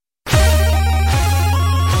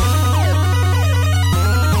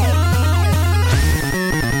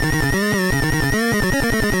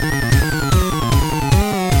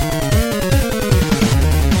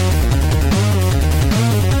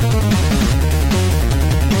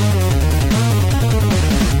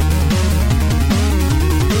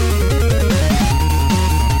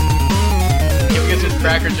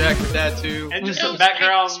back with that too. And just some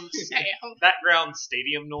background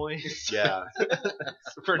stadium noise. Yeah.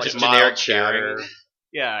 For Like just generic chatter.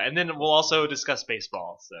 Yeah, and then we'll also discuss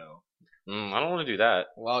baseball. So, I don't want to do that.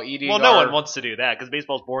 While eating no one wants to do that because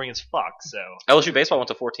baseball's boring as fuck. So LSU baseball went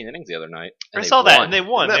to 14 innings the other night. I saw that, and they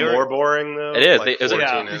won. Isn't that They were more boring though? It is. Like It was 14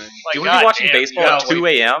 yeah. innings. like, Do we be watching baseball at 2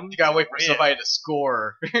 a.m. You gotta wait for somebody to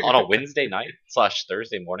score. on a Wednesday night /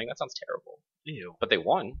 Thursday morning? That sounds terrible. Ew. But they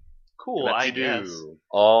won. Cool, That I you guess. do.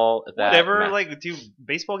 All that. Whatever. matters. Like, do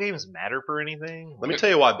baseball games matter for anything? Let me tell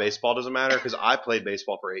you why baseball doesn't matter, because I played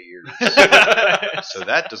baseball for 8 years. So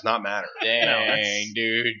that does not matter. Dang,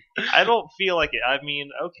 dude. I don't feel like it. I mean,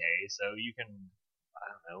 okay, so you can. I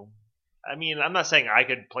don't know. I mean, I'm not saying I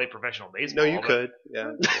could play professional baseball. No, you could.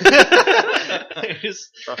 Yeah. Just,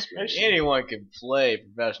 Trust me. Anyone can play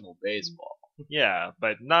professional baseball. yeah,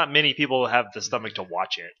 but not many people have the stomach to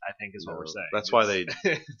watch it, I think is what we're saying. That's why they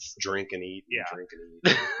It's- drink and eat. Yeah. And drink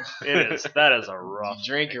and eat. it is. That is a rough. You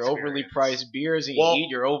drink your overly experience. priced beers and Well, you eat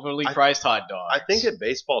your overly I- priced hot dogs. I think at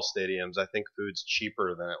baseball stadiums, I think food's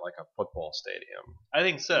cheaper than at like a football stadium. I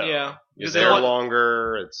think so. Yeah. You're Because they there want-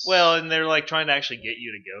 longer. It's Well, and they're like trying to actually get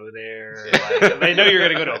you to go there. Like, they know you're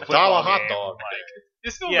going to go to a football $1 hot game. dog.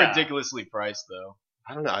 It's still Yeah. ridiculously priced, though.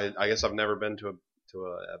 I don't know. I guess I've never been to a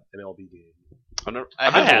MLB game.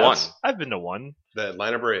 I've been to one. I've been to one. The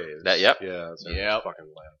Atlanta Braves. Yep. Yeah. It's Yep. Fucking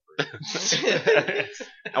Atlanta Braves.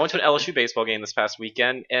 I went to an LSU baseball game this past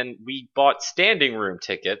weekend, and we bought standing room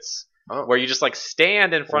tickets Oh. where you just like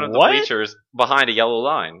stand in front of the What? bleachers behind a yellow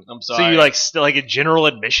line. I'm So sorry. you like like a general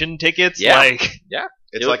admission tickets? Yeah. Like,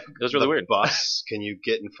 It's It like was really the weird. bus. Can you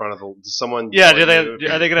get in front of does someone? yeah. join Are you?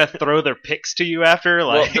 they going to throw their picks to you after? Well,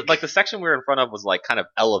 Like, like the section we were in front of was like kind of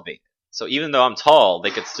elevated, so even though I'm tall, they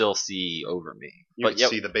could still see over me. You But can yeah,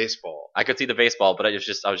 see the baseball. I could see the baseball, but I was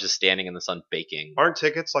just standing in the sun baking. Aren't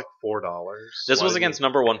tickets like $4? This Why was do you- against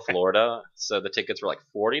number 1 Florida, so the tickets were like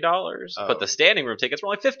 $40, Oh. but the standing room tickets were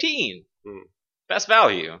only $15. Hmm. Best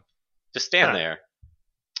value. Just stand Huh. there.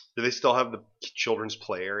 Do they still have the children's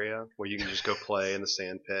play area where you can just go play in the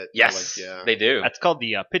sand pit? Yes, Like, yeah. they do. that's called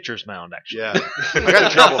the pitcher's mound, actually. Yeah. I got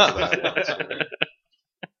in trouble for that once.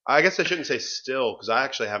 I guess I shouldn't say still, because I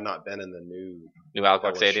actually have not been in the new New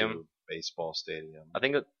Alcock LSU Stadium. baseball stadium. I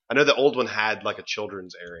think that I know the old one had like a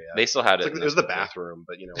children's area. they still had It's it. like, it was the bathroom,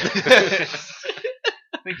 but you know.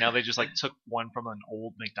 I think now they just like took one from an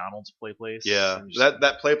old McDonald's play place. Yeah, and just-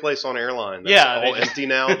 that play place on Airline. That's Yeah, all they just- empty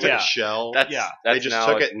now. It's like yeah. a shell. That's, Yeah. that's They just now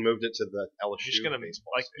took it and moved it to the LSU. You're just gonna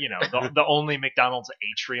baseball like stadium. the only McDonald's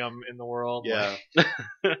atrium in the world. Yeah. Like,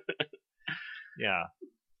 yeah.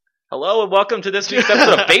 Hello and welcome to this week's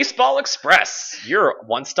episode of Baseball Express, your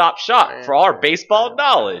one-stop shop for all our baseball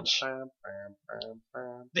knowledge.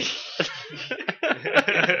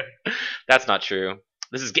 That's not true.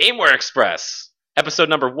 This is Gameware Express, episode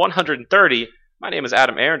number 130. My name is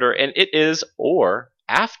Adam Arender, and it is or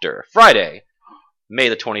after Friday, May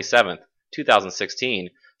the 27th, 2016.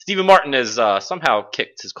 Stephen Martin has somehow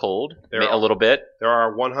kicked his cold There a are- little bit. There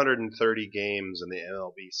are 130 games in the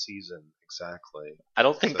MLB season, exactly. I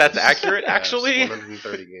don't think So that's it's- accurate, yes, actually.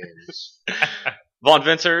 130 games. Vaughn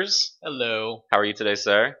Vincers, Hello. how are you today,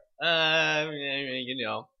 sir? You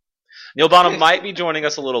know. Neil Bonham might be joining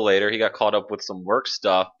us a little later. He got caught up with some work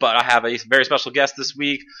stuff, but I have a very special guest this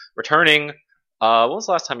week, returning. When was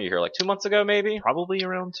the last time you were here? Like 2 months ago, maybe? Probably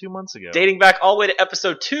around 2 months ago. Dating back all the way to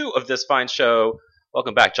episode 2 of this fine show.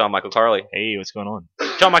 Welcome back, John Michael Carley. Hey, what's going on?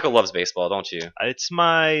 John Michael loves baseball, don't you? It's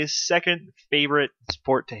my second favorite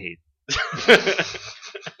sport to hate.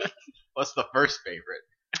 What's the first favorite?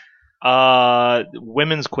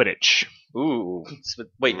 Women's Quidditch. Ooh.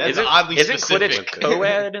 Wait, That's isn't oddly Quidditch specific.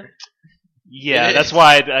 co-ed? Yeah, It that's is.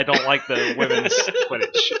 why I don't like the women's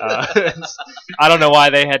Quidditch. I don't know why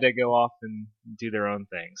they had to go off and do their own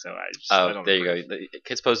thing. So I Oh, don't there you approve. go.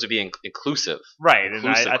 It's supposed to be inclusive. Right, and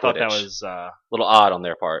Inclusive I thought that Quidditch. was a little odd on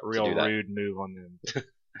their part real to do that. rude move on them.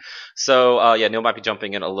 So, yeah, Neil might be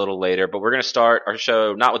jumping in a little later, but we're going to start our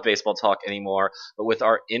show not with baseball talk anymore, but with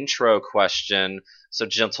our intro question. So,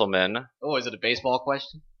 gentlemen, Oh, is it a baseball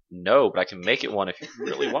question? no, but I can make it one if you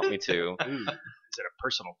really want me to. Ooh, is it a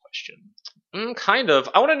personal question? Kind of.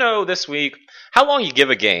 I want to know this week how long you give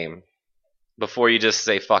a game before you just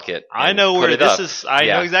say fuck it. I and know put where it this up. is. I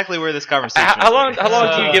Yeah. know exactly where this conversation. How is long? going. How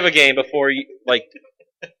long do you give a game before you like?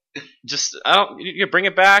 Just you bring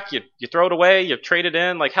it back, you throw it away, you trade it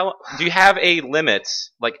in. Like how do you have a limit?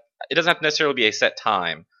 Like it doesn't have to necessarily be a set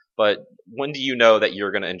time, but when do you know that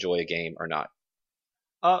you're going to enjoy a game or not?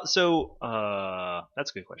 That's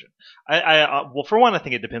a good question. Well, for one, I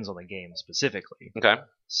think it depends on the game specifically. Okay.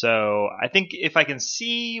 So I think if I can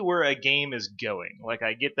see where a game is going, like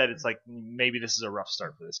I get that it's like maybe this is a rough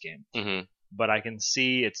start for this game, Mm-hmm. but I can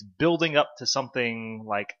see it's building up to something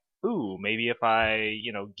like, ooh, maybe if I,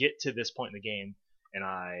 get to this point in the game and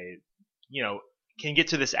I, can get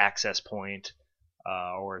to this access point,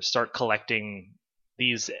 or start collecting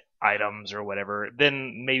these items or whatever,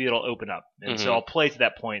 then maybe it'll open up. And so Mhm. I'll play to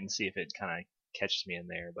that point and see if it kind of catches me in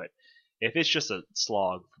there. But if it's just a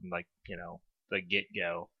slog from the get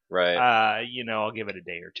go, Right. I'll give it a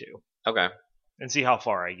day or two Okay. and see how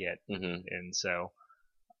far I get. Mm-hmm. And so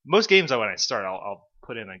most games, when I start, I'll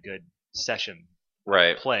put in a good session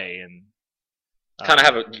Right. play and Kind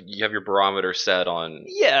of you have your barometer set on.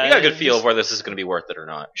 yeah, You got a good feel just- of whether this is going to be worth it or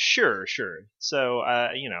not. Sure. So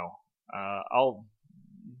I'll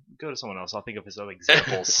go to someone else. I'll think of some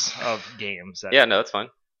examples of games. That, Yeah. No, that's fine.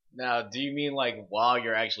 Now, do you mean like while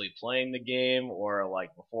you're actually playing the game, or like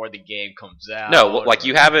before the game comes out? No, like or-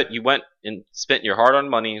 you have it. You went and spent your hard-earned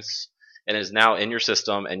monies, and it is now in your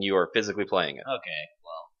system, and you are physically playing it. Okay,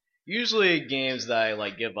 well, usually games that I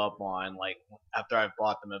like give up on, like after I've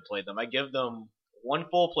bought them and played them, I give them one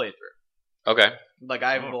full playthrough. Okay. Like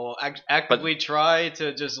I will actively try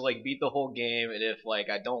to just like beat the whole game, and if like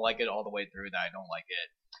I don't like it all the way through, then I don't like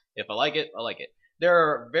it. If I like it, I like it. There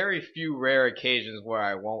are very few rare occasions where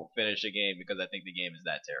I won't finish a game because I think the game is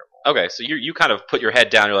that terrible. Okay. So you kind of put your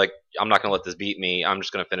head down. You're like, I'm not going to let this beat me. I'm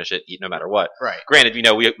just going to finish it, no matter what. Right. Granted,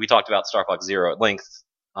 we talked about Star Fox Zero at length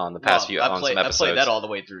on the past few I on played some episodes. that all the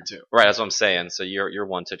way through too. Right. That's what I'm saying. So you're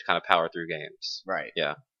one to kind of power through games. Right.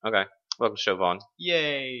 Okay. Welcome to Siobhan.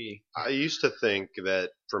 Yay. I used to think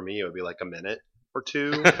that for me it would be like a minute or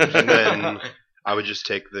two, and then I would just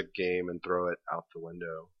take the game and throw it out the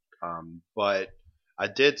window. But I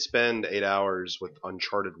did spend 8 hours with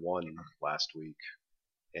Uncharted 1 last week,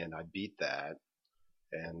 and I beat that.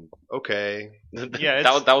 And okay, Yeah,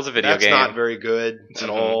 that was a video that's game. not very good at Mhm.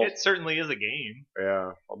 all. it certainly is a game.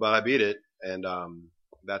 Yeah, but I beat it, and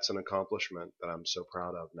that's an accomplishment that I'm so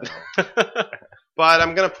proud of now. But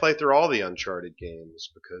I'm gonna play through all the Uncharted games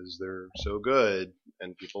because they're so good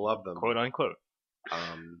and people love them. Quote unquote.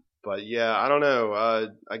 But yeah, I don't know.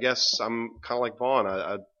 I guess I'm kind of like Vaughn.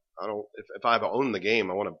 I don't. If I own the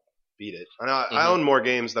game, I want to beat it. I Mhm. own more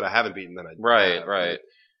games that I haven't beaten than I Right, have, right. but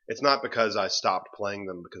it's not because I stopped playing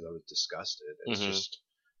them because I was disgusted. It's Mhm. just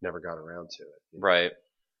never got around to it. Right.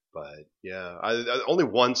 But yeah, I only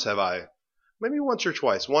once have I, maybe once or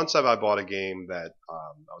twice. Once have I bought a game that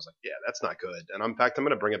I was like, yeah, that's not good, and in fact, I'm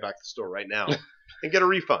going to bring it back to the store right now and get a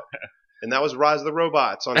refund. And that was Rise of the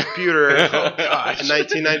Robots on a computer in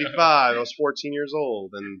 1995. I was 14 years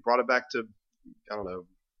old and brought it back to, I don't know,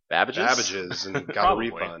 Babbage's and got Probably.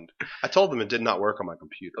 a refund. I told them it did not work on my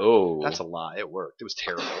computer. Oh, That's a lie. It worked. It was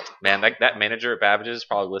terrible. man! That manager at Babbage's is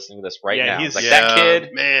probably listening to this right Yeah, now. he's- Like Yeah, that kid.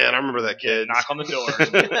 man, I remember that kid. Knock on the door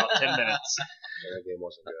in about 10 minutes. Yeah, that game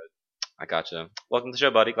wasn't good. I gotcha. Welcome to the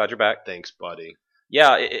show, buddy. Glad you're back. Thanks, buddy.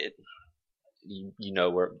 Yeah, you know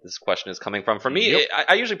where this question is coming from. For me, Yep.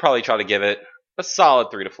 I usually probably try to give it a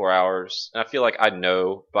solid 3 to 4 hours, and I feel like I'd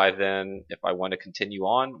know by then if I want to continue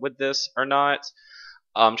on with this or not.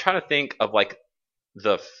 I'm trying to think of like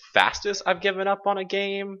the fastest I've given up on a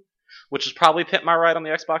game, which is probably Pimp My Ride on the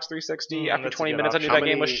Xbox 360. After that's a 20 good minutes, I knew option. that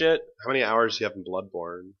game was How shit. How many hours do you have in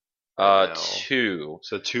Bloodborne? now? 2.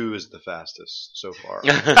 So 2 is the fastest so far.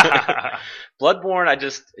 Bloodborne, I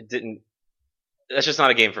just didn't. That's just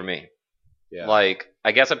not a game for me. Yeah. Like,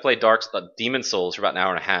 I guess I played Demon Souls for about an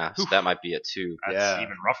hour and a half, so that might be it too. That's Yeah.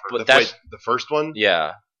 even rougher. But the, that's- the first one?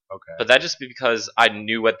 Yeah, Okay. but that just be because I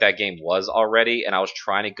knew what that game was already, and I was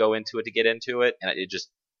trying to go into it to get into it, and it just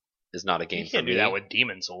is not a game you for can't me. do that with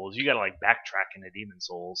Demon Souls. You gotta like backtrack into Demon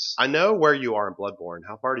Souls. I know where you are in Bloodborne.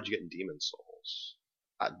 How far did you get in Demon Souls?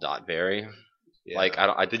 Not very. Yeah. Like I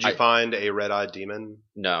don't. Did you find a red-eyed demon?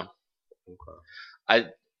 No. Okay.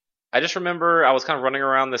 I just remember I was kind of running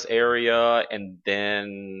around this area, and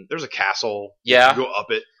then There's a castle. Yeah. You go up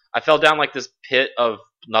it. I fell down like this pit of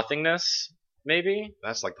nothingness, maybe.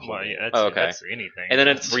 That's like the whole Well, game. yeah, that's, Oh, okay. that's anything. And then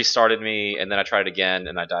it restarted me, and then I tried again,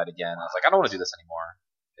 and I died again. I was like, I don't want to do this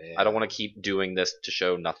anymore. I don't want to keep doing this to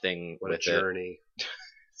show nothing What a with it. journey.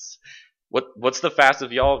 What's the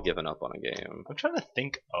fastest y'all given up on a game? I'm trying to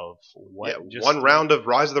think of what. Yeah, just one round of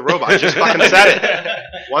Rise of the Robot. I just fucking said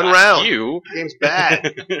it. One round. You, The game's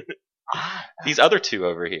bad. these other two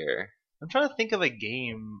over here. I'm trying to think of a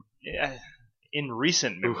game in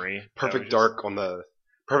recent memory. that Perfect was just- Dark on the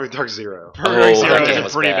Perfect Dark Zero. Perfect Zero that is game a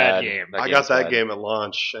was pretty bad bad. game. I game got was that bad. game at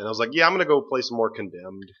launch, and I was like, yeah, I'm gonna go play some more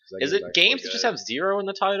Condemned. 'cause that Is game's it actually games that just good. have zero in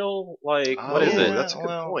the title? Like, Oh, what is it? That's a good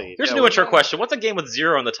Well, point. Here's Yeah, a new what- intro question. What's a game with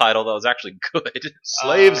zero in the title that was actually good?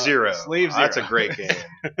 Slave Zero. Slave That's a Zero. great game.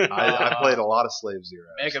 I played a lot of Slave Zero.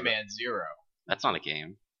 Mega Man Zero. That's not a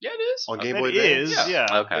game. Yeah, it is. On Game It Boy is, Advance? yeah.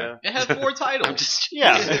 Okay. Yeah. It had 4 titles.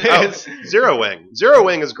 Yeah. Oh, Zero Wing. Zero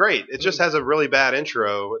Wing is great. It just has a really bad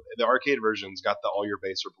intro. The arcade version's got the all your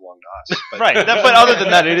base are belong to us. But Right, but other than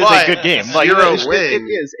that, it is But a good game. Like, Zero it Wing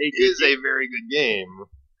is a very good game.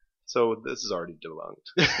 So this is already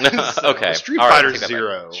debunked. Okay. Street All right, Fighter take that back.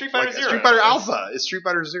 Zero. Street Fighter Zero. Street Fighter Alpha is Street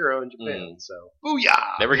Fighter Zero in Japan. So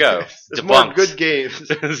booyah! There we go. There's more Debunked. good games.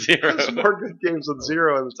 Zero. There's more good games with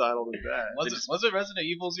Zero in the title than that. Was it Resident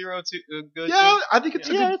Evil Zero too, good? Yeah, too? I think it's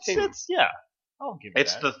a yeah, good game. it's yeah. I'll give it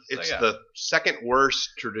It's that. the yeah. the second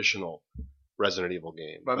worst traditional Resident Evil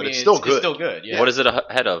game, But I mean, it's still good. It's still good. Yeah. What is it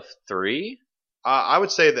ahead of? 3? I would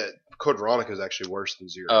say that Code Veronica is actually worse than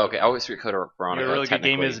Zero. Oh, okay. I always read Code Veronica. a really good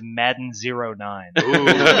game technically. is Madden 09.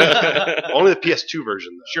 Ooh. Only the PS2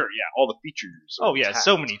 version though. Sure, yeah. All the features. are Oh yeah, intact.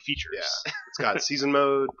 so many features. Yeah, it's got season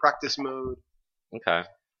mode, practice mode. Okay.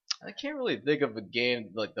 I can't really think of a game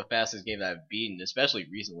like the fastest game that I've beaten, especially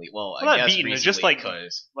recently. Well, Well, I not guess beaten, it's recently just like-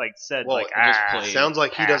 because Like said, Well, like it just ah, played- Sounds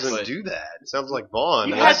like he pass, doesn't but- do that. It sounds like Vaughn.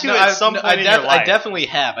 You And had I- to at some point in your life. I definitely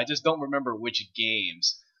have. I just don't remember which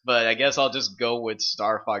games. But I guess I'll just go with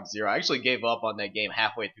Star Fox Zero. I actually gave up on that game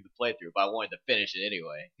halfway through the playthrough, but I wanted to finish it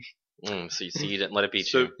anyway. So you didn't let it beat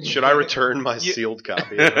So you. should I return my sealed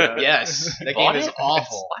copy? Of that? Yes, that Bought game is it?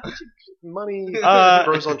 awful. Money Uh,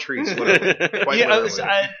 grows on trees. Whatever. Quite yeah, literally.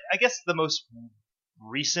 I guess the most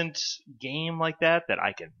recent game like that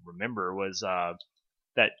I can remember was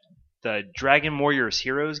that the Dragon Warriors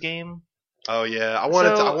Heroes game. Oh yeah, I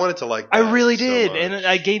wanted to like. That I really so did, much. and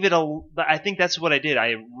I gave it I think that's what I did.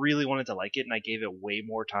 I really wanted to like it, and I gave it way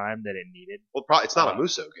more time than it needed. Well, it's not a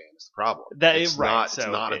Muso game. It's the problem. That it's is right. Not, so,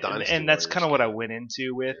 it's not a Dynasty. and that's Warriors kind of what I game. went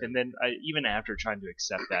into with. And then even after trying to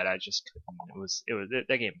accept that, I just couldn't.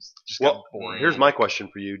 That game's just got Well, boring. here's my question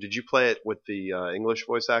for you: did you play it with the English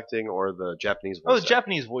voice acting or the Japanese voice? Oh, acting?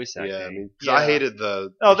 Japanese voice acting. Yeah, I mean, 'cause Yeah. I hated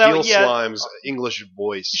the Oh, that- Heel yeah. Slime's English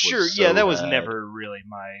voice. Sure, was yeah, so that was bad. never really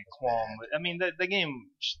my qualm. I mean, the game,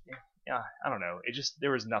 yeah, I don't know. It just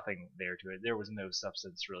there was nothing there to it. There was no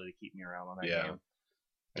substance really to keep me around on that Yeah. game.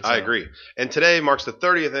 And I so- agree. And today marks the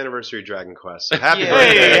 30th anniversary of Dragon Quest. So happy Yay,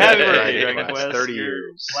 birthday, happy birthday, Dragon Quest. 30 Your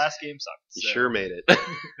years. Last game sucked. You so. sure made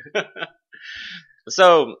it.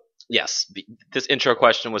 So, yes, this intro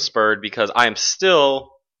question was spurred because I am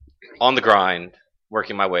still on the grind,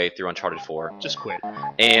 working my way through Uncharted 4. Just quit.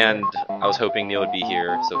 And I was hoping Neil would be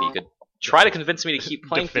here so he could try to convince me to keep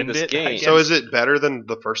playing through Defend this it, I game. guess. So is it better than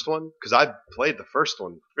the first one? Because I played the first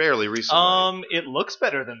one fairly recently. It looks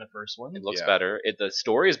better than the first one. It looks Yeah. better. The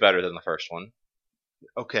story is better than the first one.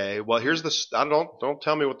 Okay, well here's the. Don't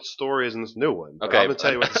tell me what the story is in this new one. but Okay, I'm gonna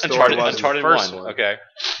tell you what the story Uncharted, was Uncharted in the first 1. one. Okay.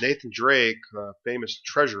 Nathan Drake, famous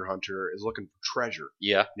treasure hunter, is looking for treasure,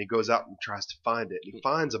 Yeah. and he goes out and tries to find it. And he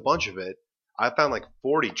finds a bunch of it. I found like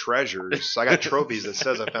 40 treasures. I got trophies that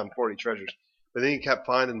says I found 40 treasures. But then he kept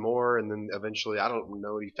finding more, and then eventually, I don't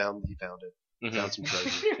know what he found. He found it. Mhm. Found some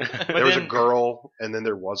treasure. But There was a then- girl, and then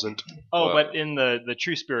there wasn't. Oh, Well- but in the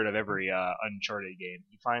true spirit of every Uncharted game,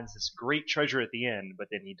 he finds this great treasure at the end, but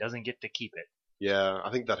then he doesn't get to keep it. Yeah,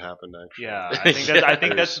 I think that happened actually. Yeah, I think that I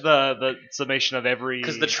think There's- that's the summation of every.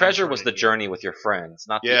 Because the treasure was the Uncharted journey with your friends,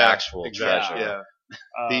 not the Yeah, actual exactly. treasure. Yeah.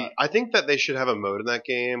 game. I think that they should have a mode in that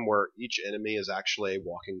game where each enemy is actually a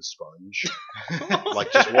walking sponge,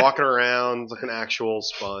 like just walking around like an actual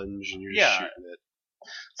sponge, and you're just Yeah. shooting it.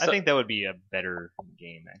 I So- think that would be a better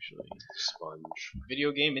game actually. Sponge.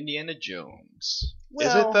 Video game Indiana Jones.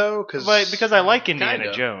 Is it though? Because Because I like Indiana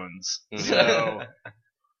Kinda. Jones. Mhm. So.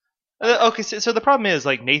 Okay, so the problem is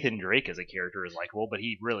like Nathan Drake as a character is likable, but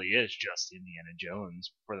he really is just Indiana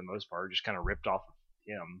Jones for the most part, just kind of ripped off of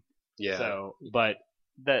him. yeah. So, but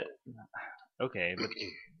that okay, but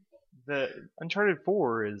the Uncharted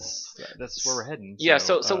 4 that's where we're heading. Yeah,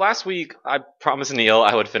 so last week I promised Neil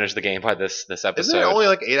I would finish the game by this episode. Isn't it only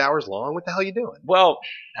like 8 hours long? What the hell are you doing? Well,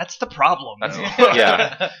 that's the problem. That's- though.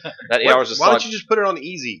 yeah. that 8 hours was Why don't you just put it on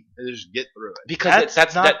easy and just get through it? because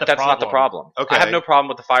that's not the problem. Okay. I have no problem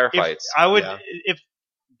with the If firefights. I would, Yeah. if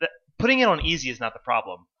putting it on easy is not the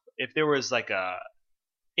problem. If there was like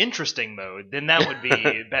interesting mode, then that would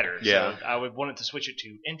be better. Yeah. So I would want it to switch it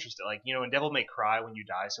to interesting. Like, in Devil May Cry, when you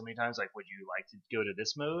die so many times, like, would you like to go to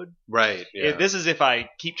this mode? Right. Yeah. This is if I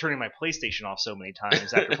keep turning my PlayStation off so many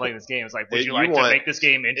times after playing this game. It's like, would you You like to want make this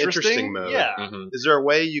game interesting? interesting mode. Yeah. Mhm. Is there a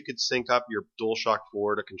way you could sync up your DualShock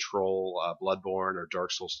 4 to control Bloodborne or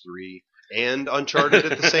Dark Souls 3 and Uncharted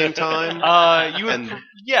at the same time? You would, And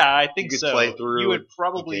yeah, I think you could so. play through you would the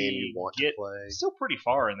probably game you want to get play. still pretty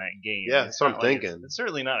far in that game. Yeah, It's that's what not I'm like thinking. It's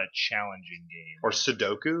certainly not a challenging game. Or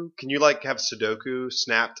Sudoku? Can you have Sudoku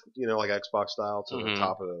snapped, like Xbox style to the Mhm.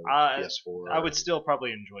 top of the Uh, PS4? I would still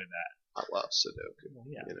probably enjoy that. I love Sudoku.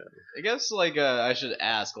 Yeah. I guess I should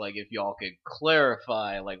ask if y'all could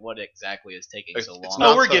clarify what exactly is taking so long. It's Oh,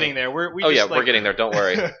 not we're so- getting there. We're getting there. Don't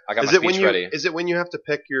worry. I got Is my it when speech you ready. is it when you have to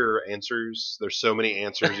pick your answers? There's so many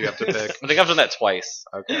answers you have to pick. I think I've done that twice,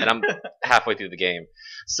 Okay. and I'm halfway through the game.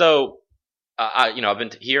 So, I've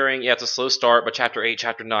been hearing, it's a slow start, but Chapter 8,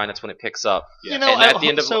 Chapter 9, that's when it picks up. Yeah. And at the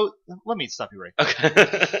end of so let me stop you right.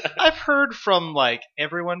 Okay. I've heard from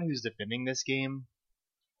everyone who's defending this game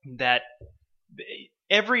that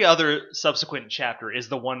every other subsequent chapter is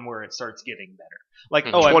the one where it starts getting better.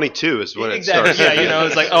 Mhm. I'm 22 is when exactly. it starts. Yeah,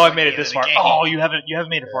 it's like, oh, I made it Yeah, this the far. game. Oh, you haven't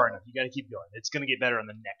made it far enough. You got to keep going. It's gonna get better on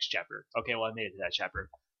the next chapter. Okay, well, I made it to that chapter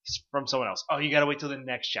from someone else. Oh, you got to wait till the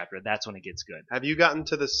next chapter. That's when it gets good. Have you gotten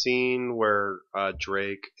to the scene where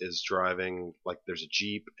Drake is driving, there's a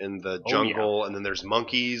Jeep in the Oh, jungle, and then there's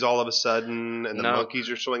monkeys all of a sudden, and the No. monkeys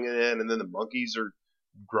are swinging in, and then the monkeys are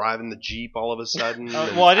driving the Jeep all of a sudden.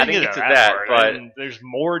 and- Well, I didn't didn't get get to to that, part. but- And there's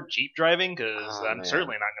more Jeep driving because Oh, I'm man.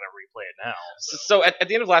 certainly not going to replay it now. So at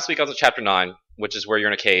the end of last week, I was at Chapter 9, which is where you're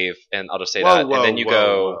in a cave, and I'll just say Whoa, that. whoa, and then you whoa,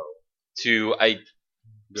 go whoa. to a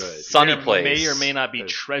Good. sunny There place. may or may not be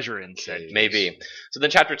There's treasure in said. caves. Maybe. So then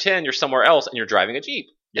Chapter 10, you're somewhere else, and you're driving a Jeep.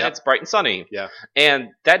 Yep. And it's bright and sunny. Yeah. And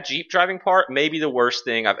that Jeep driving part may be the worst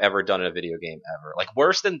thing I've ever done in a video game ever.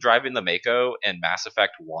 Worse than driving the Mako in Mass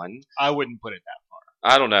Effect 1. I wouldn't put it that far.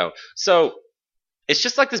 I don't know. So it's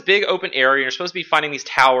just this big open area. And you're supposed to be finding these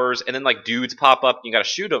towers, and then dudes pop up, and you got to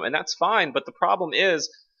shoot them, and that's fine. But the problem is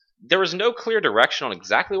there was no clear direction on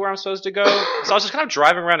exactly where I'm supposed to go. So I was just kind of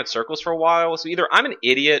driving around in circles for a while. So either I'm an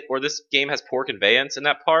idiot, or this game has poor conveyance in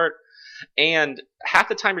that part. And half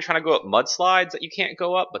the time you're trying to go up mudslides that you can't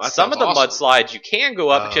go up, but That some of the sounds awesome. mudslides you can go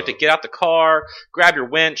up, but you have to get out the car, grab your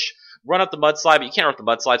winch, run up the mudslide, but you can't run up the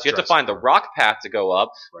mudslide, so you have to find the rock path to go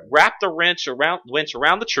up, Right. wrap the winch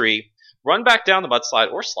around the tree, run back down the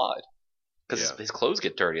mudslide, or slide. Because Yeah. his clothes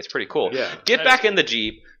get dirty. It's pretty cool. Yeah. Get back in the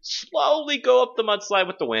Jeep, slowly go up the mudslide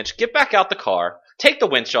with the winch, get back out the car, take the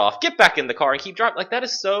winch off, get back in the car, and keep driving. That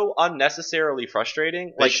is so unnecessarily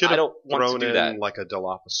frustrating. They should I have don't want to thrown do in that. a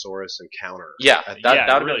Dilophosaurus encounter. Yeah, at that Yeah, would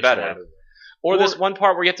have really been better. should have. Or this one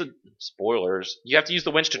part where you have to, spoilers, you have to use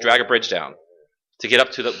the winch to drag a bridge down to get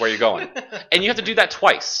up to where you're going. And you have to do that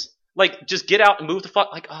twice. Just get out and move the fuck.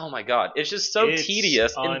 Oh my god. It's just so It's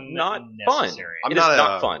tedious and not fun. unnecessary. I'm It is not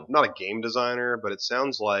not fun. I'm not a game designer, but it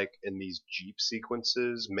sounds like in these Jeep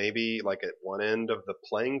sequences, maybe at one end of the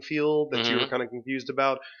playing field that you were kind of confused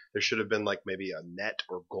about, there should have been maybe a net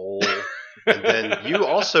or goal, and then you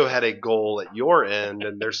also had a goal at your end,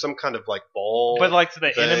 and there's some kind of ball. But the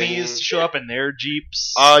thing. enemies show up in their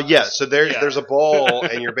Jeeps. Yeah. So Yeah. there's a ball,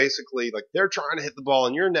 and you're basically they're trying to hit the ball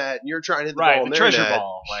in your net, and you're trying to hit the ball right, in the their treasure net.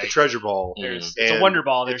 ball. The treasure ball. There's Mm. it's a And wonder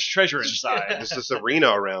ball. There's treasure inside. There's this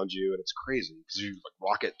arena around you, and it's crazy because you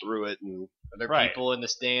rocket through it, and Are there Right. people in the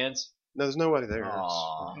stands? no, there's nobody there.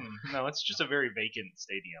 Aw. No, it's just a very vacant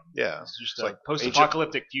stadium. Yeah, It's just It's a like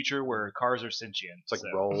post-apocalyptic future where cars are sentient. it's like so.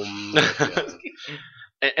 Rome.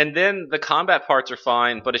 Yeah. And then the combat parts are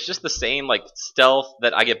fine, but it's just the same stealth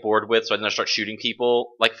that I get bored with, so then I start shooting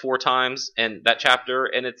people 4 times in that chapter,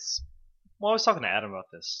 and it's Well, I was talking to Adam about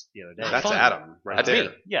this the other day. That's fun. Adam, right That's there.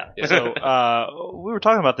 me. Yeah. Yeah. So we were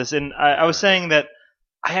talking about this, and I was saying that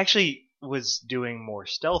I actually was doing more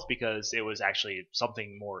stealth because it was actually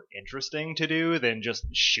something more interesting to do than just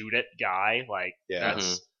shoot at guy. Yeah.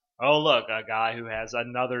 That's oh look, a guy who has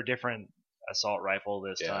another different assault rifle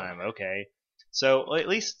this Yeah. time. Okay. So at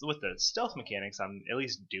least with the stealth mechanics, I'm at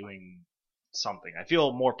least doing something. I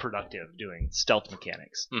feel more productive doing stealth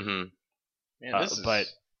mechanics. mm-hmm. Man, this is- But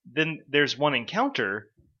then there's one encounter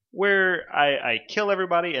where I kill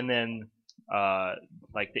everybody, and then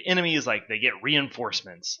the enemies they get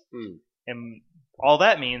reinforcements, Hmm. and all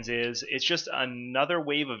that means is it's just another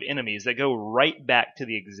wave of enemies that go right back to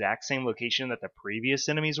the exact same location that the previous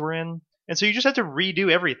enemies were in, And so you just have to redo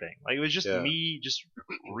everything. Like, it was just Yeah. me just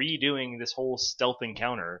redoing this whole stealth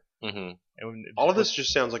encounter. hmm And All of this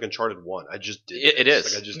just sounds like Uncharted 1. I just did. It this.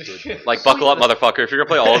 is. Like, I just did. this. Like, buckle up, motherfucker. If you're gonna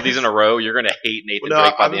play all of these in a row, you're gonna hate Nathan Well, no,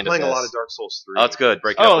 Drake by I've the been end of playing this. a lot of Dark Souls 3. Oh, it's good.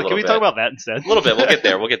 Break it up a oh, little can we bit. talk about that instead? A little bit. We'll get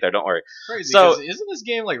there. We'll get there. Don't worry. Crazy. So- 'cause isn't this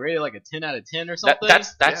game like rated like a 10 out of 10 or That, something?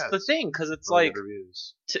 that's Yeah, the thing, because it's Really like good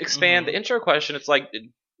reviews. to expand Mm-hmm. the intro question. It's like,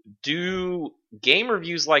 do game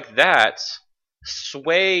reviews like that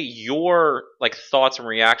sway your like thoughts and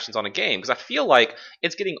reactions on a game? Because I feel like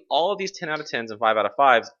it's getting all of these 10 out of 10s and 5 out of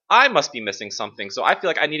 5s. I must be missing something, so I feel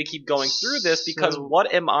like I need to keep going through this because So-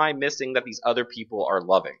 what am I missing that these other people are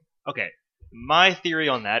loving? Okay, my theory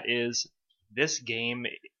on that is this game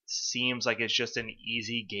seems like it's just an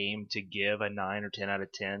easy game to give a 9 or 10 out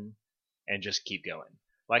of 10 and just keep going.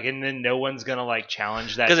 Like, and then no one's gonna like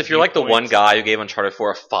challenge that. Because if you're like the one viewpoint. guy who gave Uncharted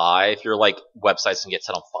 4 a 5, your like websites can get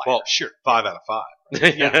set on fire. Well, sure. 5 out of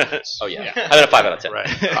 5. yeah. Oh yeah. Yeah. I mean a 5 out of 10. Right.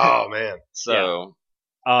 Oh, man. So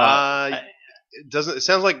It doesn't. It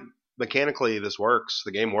sounds like mechanically this works.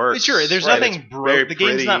 The game works. sure, there's Right, nothing it's broke. very The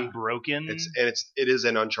game's pretty. not broken. It is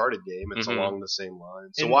an Uncharted game. It's Mhm. along the same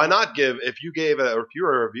lines. So And- why not give if you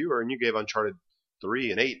were a reviewer and you gave Uncharted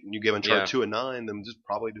 3 an 8 and you gave Uncharted Yeah. 2 a 9, then this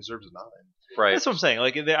probably deserves a 9. right. That's what I'm saying.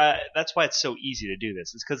 Like, that's why it's so easy to do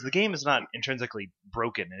this. It's because the game is not intrinsically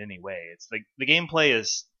broken in any way. It's like the gameplay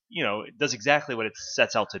is, it does exactly what it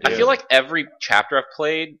sets out to do. I feel like every chapter I've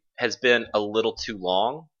played has been a little too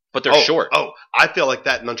long, but they're short. Oh, I feel like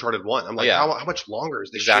that in Uncharted 1. I'm like, Yeah. how much longer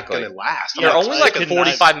is this Exactly. shit going to last? I'm They're not only like excited.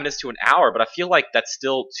 45 minutes to an hour, but I feel like that's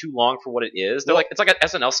still too long for what it is. They're Well- like it's like an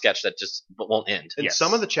SNL sketch that just won't end. And Yes.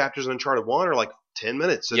 some of the chapters in Uncharted 1 are like 10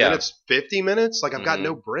 minutes, and Yeah. then it's 50 minutes. Like, I've got Mhm.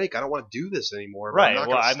 no break. I don't want to do this anymore. But Right, I'm not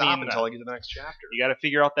well, going I to stop mean, until I get to the next chapter. you got to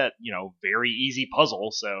figure out that very easy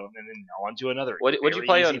puzzle. So, and then on to another. What would you very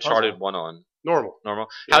play easy Uncharted puzzle. 1 on? Normal. Normal.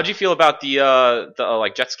 Yeah. How'd you feel about the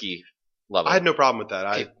like jet ski level? I had no problem with that.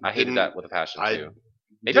 I hated didn't- that with a passion I too.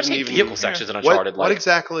 Maybe I just didn't hate even- vehicle sections in What, Uncharted. what Like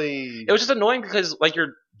exactly? it was just annoying because like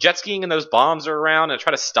you're jet skiing and those bombs are around and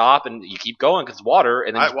try to stop and you keep going because it's water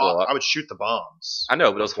and then you just blow up. I would shoot the bombs. I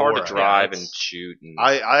know, but it was hard to before. drive Yeah, and it's- shoot. And,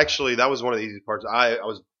 I actually that was one of the easy parts. I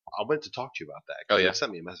went to talk to you about that. 'cause Oh, yeah. you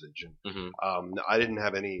sent me a message. And, Mhm. I didn't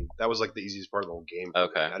have any. That was like the easiest part of the whole game. for me.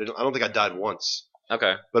 Okay. I don't think I died once.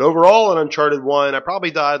 Okay. But overall, in Uncharted 1, I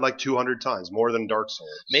probably died like 200 times, more than Dark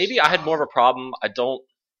Souls. Maybe I had more of a problem. I'm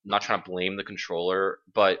not trying to blame the controller,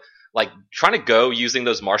 but like trying to go using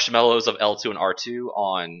those marshmallows of L2 and R2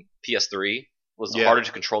 on PS3 was Yeah. harder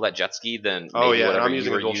to control that jet ski than maybe Oh yeah, and whatever I'm you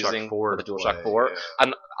using were a DualShock using 4 with the to DualShock play, 4.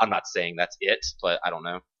 yeah. I'm not saying that's it, but I don't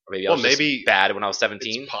know. Or maybe I Well, was just maybe bad when I was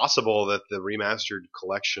 17. It's possible that the remastered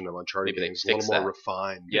collection of Uncharted Maybe they games is a little fixed more that.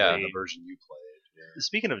 refined Yeah. than the version you played. Yeah.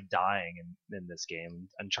 Speaking of dying in this game,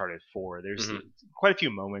 Uncharted 4, there's Mhm. quite a few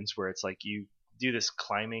moments where it's like you do this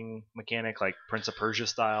climbing mechanic, like Prince of Persia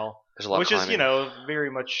style, There's a lot which of is climbing. very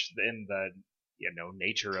much in the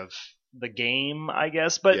nature of the game, I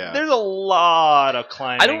guess. But Yeah. there's a lot of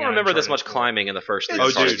climbing. I don't in remember this Uncharted much 4. climbing in the first three Oh,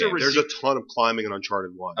 Uncharted dude, games. there's a ton of climbing in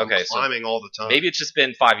Uncharted 1. I'm Okay, so climbing all the time. Maybe it's just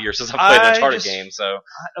been 5 years since I played an I Uncharted just- game, so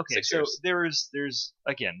Okay, 6 so years. there's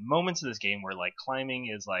again moments in this game where like climbing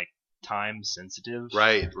is like time sensitive,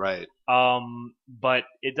 Right. but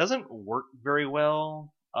it doesn't work very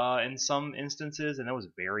well in some instances, and that was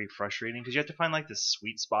very frustrating because you have to find like this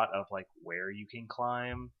sweet spot of like where you can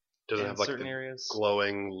climb Doesn't in have like certain the areas.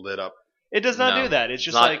 glowing lit up. It does not No, do that. It's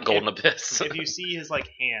just not like Golden if, Abyss. if you see his like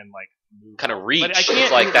hand like move kind of up. reach. But I It's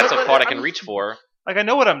can't- like that's a but part I can I'm- reach for. Like I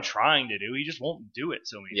know what I'm trying to do, he just won't do it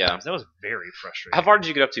so many Yeah. times. That was very frustrating. How far did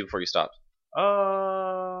you get up to before you stopped? I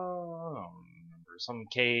don't remember. Some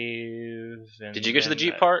cave. And Did you get to the then,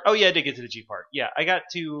 Jeep part? Oh yeah, I did get to the Jeep part. Yeah, I got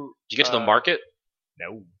to. Did you get to the uh, market?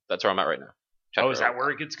 No. That's where I'm at right now. Oh, Chapter is that 11. where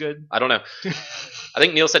it gets good? I don't know. I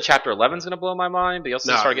think Neil said chapter 11 is going to blow my mind, but he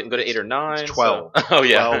also No, started getting good at 8 or 9. It's 12. So. Oh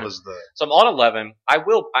yeah. 12 is the. So I'm on 11. I am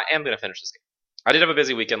going to finish this game. I did have a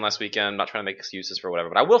busy weekend last weekend. I'm not trying to make excuses for whatever,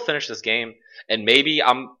 but I will finish this game, and maybe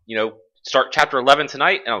start chapter 11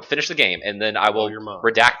 tonight, and I'll finish the game, and then I will Blow your mind.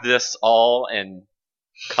 redact this all and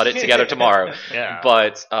cut it together tomorrow. Yeah.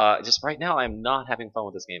 But just right now, I'm not having fun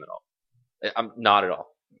with this game at all. I'm not at all.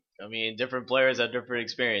 I mean, different players have different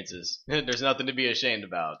experiences. There's nothing to be ashamed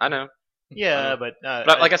about. I know. Yeah, but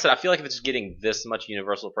But like I said, I feel like if it's getting this much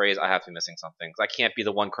universal praise, I have to be missing something. 'Cause I can't be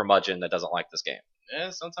the one curmudgeon that doesn't like this game.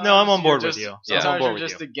 Yeah, sometimes No, I'm on board you're with just- you. Yeah. Sometimes I'm on board you're with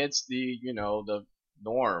just you. against the the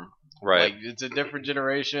norm. Right. Like it's a different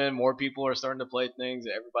generation. More people are starting to play things.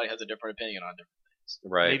 Everybody has a different opinion on different.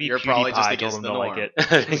 Right. maybe You're probably just PewDiePie against told the him to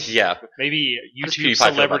like norm. it. yeah. Maybe does YouTube PewDiePie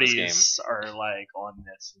feel about this celebrities are like on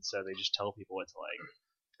this, and so they just tell people what to like.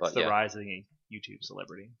 But It's the yeah. rise of the YouTube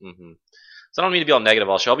celebrity. Mm-hmm. So I don't mean to be all negative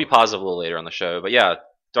all show. I'll be positive a little later on the show. But yeah,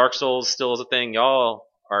 Dark Souls still is a thing y'all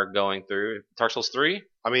are going through. Dark Souls 3?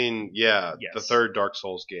 I mean, yeah, Yes. the third Dark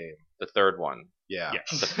Souls game. The third one. Yeah,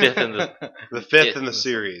 Yes. The fifth in the... the fifth in the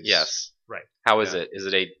series. Yes. Right. How is Yeah. it? Is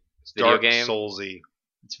it a It's video Dark game? Soulsy.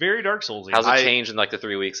 It's very Dark Souls. How's it I- changed in like the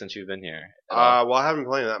 3 weeks since you've been here? at all? Well, I haven't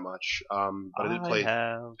been playing that much, but I did play the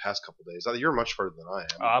have. past couple days. You're much further than I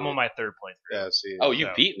am. I'm on my third playthrough. Yeah, see. Oh, you've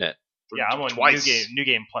so- beaten it. Yeah, I'm on twice. New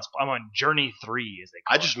Game Plus. I'm on Journey 3, as they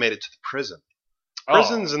call I it. just made it to the prison. Oh.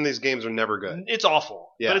 Prisons in these games are never good. It's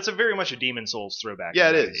awful, Yeah. but it's a very much a Demon Souls throwback. Yeah,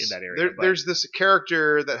 in it that- is. in that area. But There's this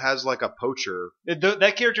character that has like a poacher.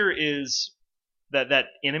 that character is that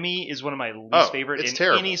enemy is one of my least Oh, favorite it's in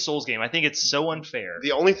terrible. any Souls game. I think it's so unfair.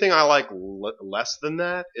 The only thing I like less than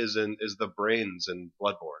that is the brains in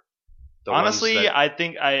Bloodborne. The Honestly, ones that- I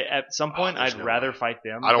think at some point there's I'd no rather fight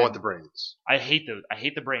them. I don't than- want the brains. I hate those. I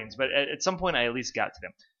hate the brains, but at some point I at least got to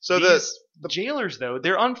them. So These the jailers, though,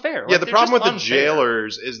 they're unfair. yeah, Like, the they're problem with just the unfair.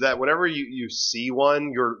 jailers is that whenever you see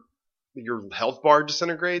one, your health bar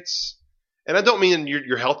disintegrates, and I don't mean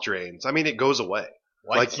your health drains. I mean it goes away.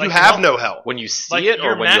 Like you like have health- no health. When you see like it, or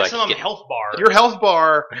your when you maximum like get health bar. Your health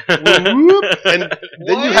bar, whoop, and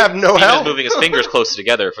then you have no Steven is health. moving his fingers closer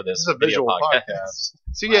together for this This is a video visual podcast. podcast.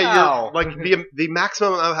 So yeah, Wow. you're like the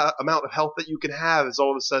maximum amount of health that you can have is all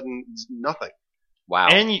of a sudden nothing. Wow.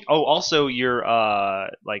 And also your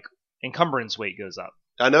like encumbrance weight goes up.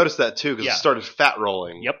 I noticed that too because Yeah. it started fat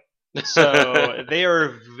rolling. Yep. So they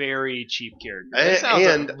are very cheap characters. And, sounds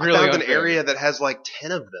and really I found an unfair. area that has like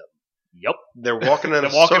 10 of them. Yep. They're walking in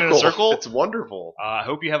They're walking in a circle? It's wonderful. I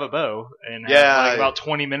hope you have a bow and Yeah, have like about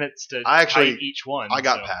 20 minutes to I actually- fight each one. I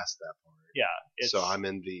got so, past that part. Yeah. It's So I'm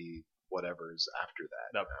in the whatever's after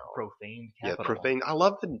that. the now. profaned Yeah, capital. profane. I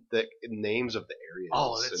love the names of the areas.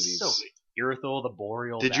 Oh, and that's these- so Irithyll, the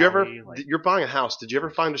Boreal Did you ever? Valley, like- You're buying a house. Did you ever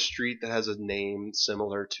find a street that has a name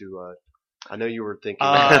similar to? I know you were thinking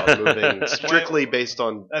Uh, about moving strictly based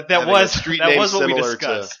on that having a was street that name was what we similar to-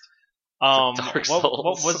 discussed. Dark what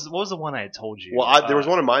Souls. was the one I had told you? Well, there was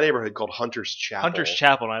one in my neighborhood called Hunter's Chapel. Hunter's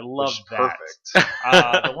Chapel, and I which love is that.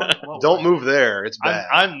 perfect. The one, what Don't was it? move there. It's bad.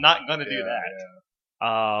 I'm not gonna do Yeah,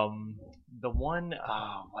 that. The one,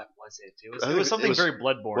 what was it? I It think was something it was- very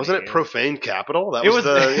Bloodborne. Wasn't it Profane Capital? That It was was-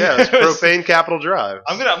 the yeah. It was it was- Profane Capital Drive.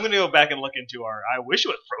 I'm gonna go back and look into our. I wish it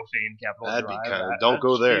was Profane Capital That'd be Drive. kinda- don't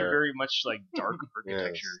go That'd be there. Very much like dark Yeah,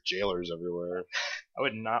 architecture. it's jailers everywhere. I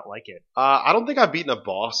would not like it. I don't think I've beaten a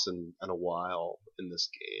boss in a while in this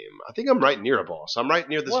game. I think I'm right near a boss. I'm right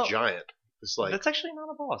near this Well, giant. It's like That's actually not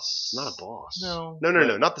a boss. not a boss. No.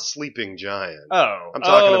 No, not the sleeping giant. Oh, I'm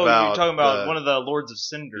talking you're about talking about the- one of the Lords of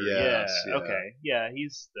Cinder. Yes, yeah. yeah. Okay. Yeah,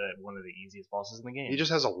 he's one of the easiest bosses in the game. He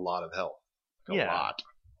just has a lot of health. A Yeah. lot.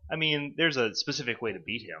 I mean, there's a specific way to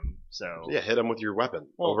beat him. So Yeah, hit him with your weapon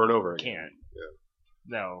Well, over and over again. can't.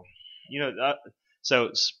 No. You know.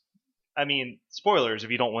 I mean, spoilers if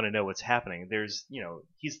you don't want to know what's happening. There's,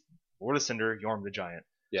 he's Lord of Cinder, Yorm the Giant.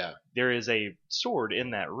 Yeah. There is a sword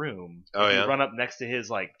in that room. Oh, If yeah? You run up next to his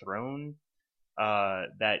like throne,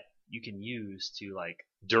 that you can use to like.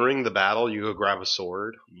 During the battle, you go grab a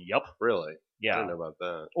sword. Yup. Really? I Yeah. don't know about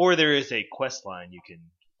that. Or there is a quest line you can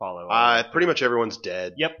follow. Pretty much everyone's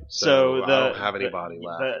dead. Yep. So So, I don't have anybody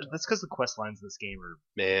left. That's because the quest lines in this game are.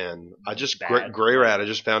 Man, I just Bad. Grey Rat. I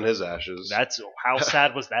just found his ashes. That's how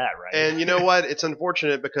sad was that, right? And you know what? It's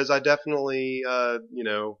unfortunate because I definitely, I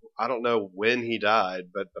don't know when he died,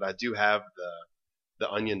 but I do have the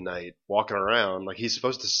Onion Knight walking around like he's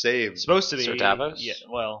supposed to save. supposed to be Sir Davos? Yeah.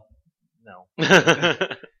 Well, no.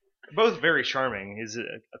 That's Both very charming. His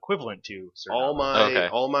equivalent to Sir all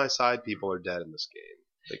Davos. my side people are dead in this game.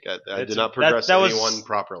 Like I That's- did not progress that was- anyone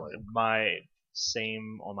properly. My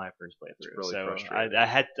same on my first playthrough. really so frustrating. I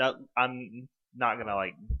had to, I'm not gonna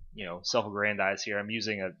self-aggrandize here. I'm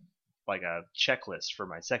using a checklist for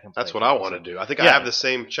my second. That's what playthrough, I want to so- do. I think I Yeah. have the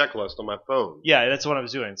same checklist on my phone. Yeah, that's what I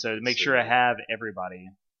was doing. So to make sure I So- have everybody,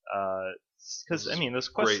 because I mean those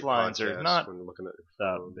quest Great lines are podcast not. when you're looking at your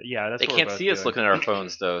phone. Yeah, that's they what can't we're both see us doing. looking at our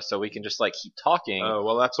phones though, so we can just like keep talking. Oh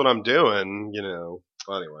well, that's what I'm doing.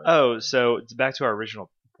 Anyway. Oh, so it's back to our original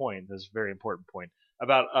point. This very important point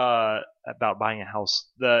about buying a house.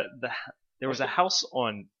 There was a house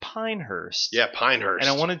on Pinehurst. Yeah, Pinehurst. And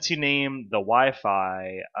I wanted to name the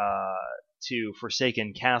Wi-Fi to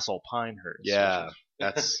Forsaken Castle Pinehurst. Yeah, which is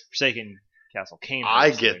that's. Forsaken Castle Canehurst. I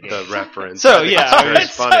in get the the game. reference. So I think yeah, it's very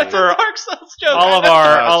it's funny. for Dark Souls joke. all of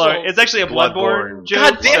our. so It's actually a Bloodborne Bloodborne.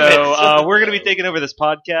 joke. God damn it. So we're gonna be taking over this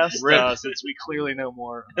podcast Rip. since we clearly know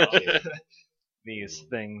more about these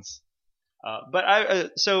things.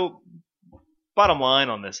 But so bottom line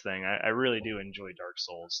on this thing, I really do enjoy Dark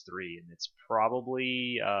Souls 3, and it's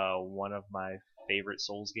probably one of my favorite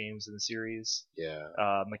Souls games in the series. Yeah,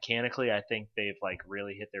 Mechanically, I think they've like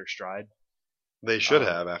really hit their stride. they should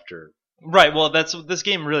have after. Right. Well, this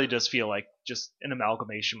game really does feel like just an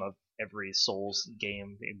amalgamation of every Souls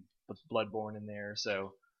game with Bloodborne in there.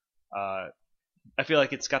 So, I feel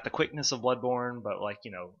like it's got the quickness of Bloodborne, but like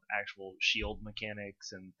actual shield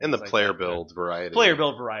mechanics and And the things like player that. build variety. Player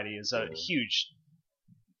build variety is a Yeah. huge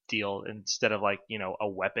deal instead of like a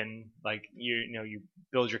weapon. Like you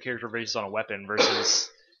build your character based on a weapon versus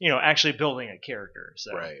actually building a character.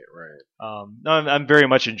 So Right. no, I'm very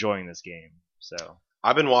much enjoying this game. So.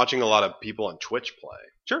 I've been watching a lot of people on Twitch play.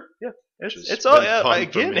 Sure, yeah. Which has It's all been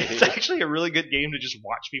fun for again. me. It's actually a really good game to just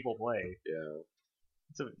watch people play.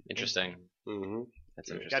 Yeah. Interesting. Mm-hmm. That's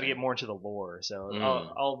interesting. Got to get more into the lore, so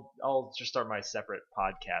Mm. I'll just start my separate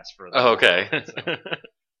podcast for that. Oh, okay.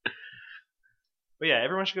 But yeah,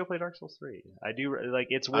 everyone should go play Dark Souls 3. I do like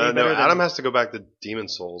it's way I don't better know. than Adam has to go back to Demon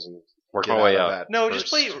Souls and work my way up. that. no, first.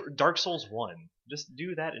 just play Dark Souls 1. Just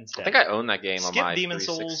do that I instead. think I own that game on Skip my Demon 360.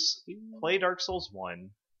 Souls, play Dark Souls 1,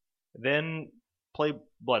 then play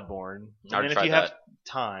Bloodborne, and I'll then if try you that. have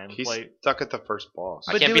time, He's play. stuck at the first boss.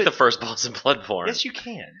 I But can't do beat it- the first boss in Bloodborne. Yes, you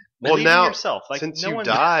can. Well, Believe in now, yourself. Like, Since no you one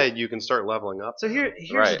died, you can start leveling up. So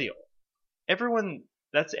here's Right. the deal.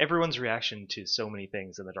 That's everyone's reaction to so many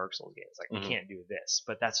things in the Dark Souls games. Like, Mhm. we can't do this.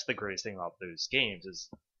 But that's the greatest thing about those games is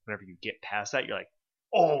whenever you get past that, you're like,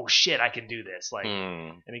 oh shit, I can do this. Like, Hmm.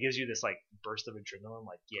 and it gives you this like burst of adrenaline.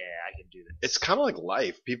 Like, yeah, I can do this. It's kind of like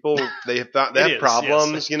life. People they have It have is,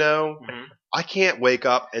 problems, yes. Mhm. I can't wake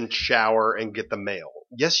up and shower and get the mail.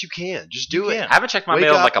 Yes, you can. Just do You it. can. I haven't checked my Wake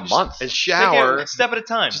mail in up like a month. and Take shower. it step at a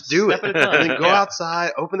time. Just do it. Step at a time. And then go Yeah.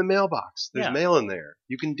 outside, open the mailbox. There's Yeah. mail in there.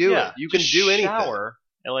 You can do Yeah, it. You can just do anything. Shower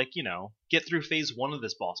and get through phase 1 of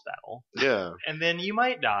this boss battle, Yeah. and then you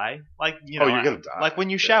might die. Like Oh, you're gonna die. Like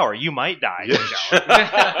when you Yeah. shower, you might die. in Yeah. the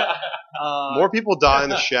shower. More people die in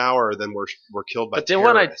the shower than were killed by But then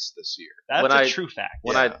when terrorists this year. That's when a I- true fact.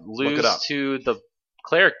 When Yeah, I look it lose up. to the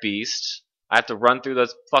cleric beast, I have to run through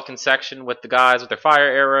this fucking section with the guys with their fire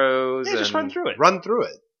arrows. Yeah, just and- run through it. Run through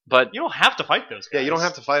it. But You don't have to fight those guys. Yeah, you don't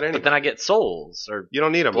have to fight anyone. but then I get souls or You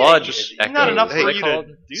don't need them. blood. Just Not echoes. enough Hey, for you to called?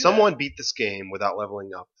 do someone beat this game without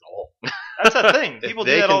leveling up at all. that. That's the thing. If People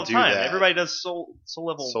do they that can all the do time. that- Everybody does soul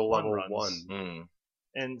level Soul 1 level runs. 1. Hmm.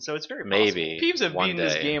 And so it's very Maybe Peeps have one beaten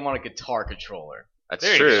this day. game on a guitar controller. That's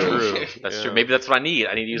Very true. true. That's Yeah. true. Maybe that's what I need.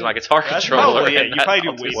 I need to use my guitar That's controller. probably it. and You that probably do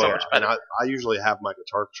helps me way so more. much And better. I usually have my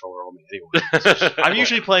guitar controller on me anyway. I'm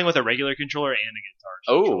usually playing with a regular controller and a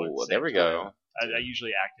guitar controller. at the Oh, same there we time. go. I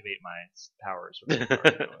usually activate my powers with a guitar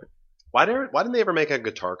controller. Why didn't they ever make a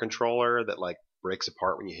guitar controller that like breaks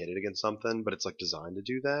apart when you hit it against something, but it's like designed to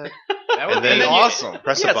do that? That would And be then you- awesome.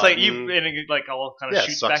 Press Yeah, a it's button. like you and it like all kind of yeah, it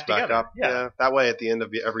shoots sucks back back together. up. Yeah. That way, at the end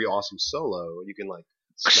of every awesome solo, you can like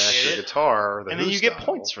smash your Hit it. guitar, the And then Who you get style.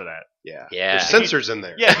 points for that. Yeah. Yeah. There's sensors in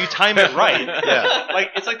there. Yeah, if you time it right. Yeah.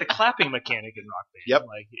 Like it's like the clapping mechanic in Rock Band. Yep.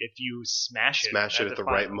 Like if you smash it, Smash it at the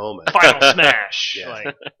right moment. Final smash. Yeah.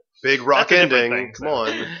 Like Big rock That's a different ending. thing, Come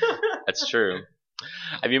so. on. That's true.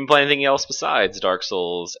 Have you been playing anything else besides Dark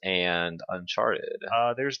Souls and Uncharted?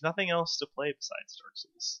 there's nothing else to play besides Dark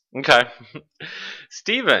Souls. Okay.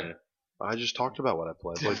 Steven. I just talked about what I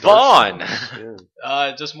played. I played Vaughn. Dark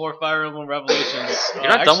Souls. Just more Fire Emblem Revelations. You're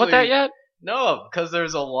not done with that yet? No, because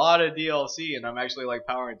there's a lot of DLC, and I'm actually like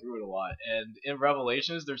powering through it a lot. And in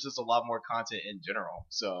Revelations, there's just a lot more content in general.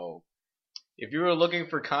 So, if you were looking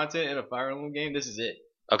for content in a Fire Emblem game, this is it.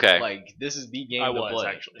 Okay. Like, this is the game I to was, play.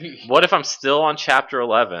 actually. What if I'm still on Chapter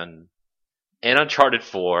 11 and Uncharted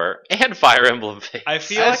 4 and Fire Emblem Fates? I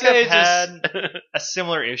feel I'd like say I've had just- a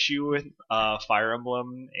similar issue with Fire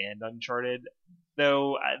Emblem and Uncharted,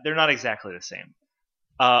 though they're not exactly the same.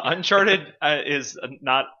 Uncharted is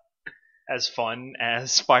not as fun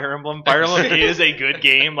as Fire Emblem. Fire Emblem is a good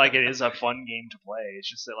game, like it is a fun game to play. It's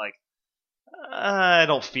just that like I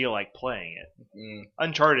don't feel like playing it. Mm.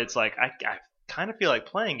 Uncharted, it's like I kind of feel like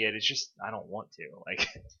playing it. It's just I don't want to. Like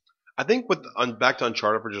I think back to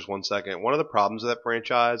Uncharted for just 1 second. One of the problems of that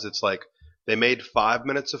franchise, it's like they made 5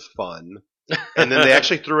 minutes of fun, and then they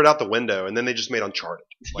actually threw it out the window, and then they just made Uncharted.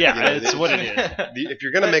 Like, yeah, you know, it's what it is. If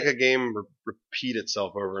you're gonna make a game repeat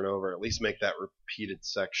itself over and over, at least make that repeated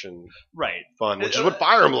section Right. fun, which is what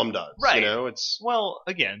Fire Emblem does. Right. You know, it's Well,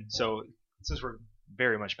 again, so since we're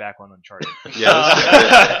very much back on Uncharted.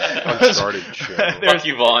 yeah, this is a Uncharted show. Fuck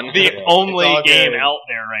you, Vaughn. The only all game good. out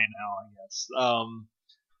there right now, I guess.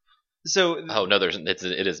 So Oh no,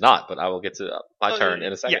 it is not. But I will get to my turn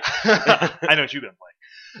in a second. Yeah. I know what you've been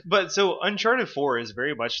playing. But so Uncharted 4 is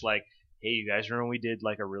very much like, hey, you guys remember we did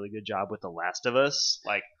like a really good job with The Last of Us?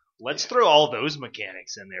 Like, let's throw all those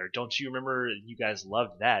mechanics in there. Don't you remember you guys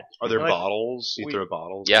loved that? Are there Like, bottles? You we- throw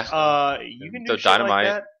bottles? Yeah. You can So do shit like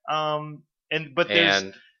dynamite. that. But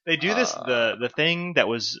And they do this the thing that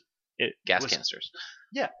was gas was, canisters.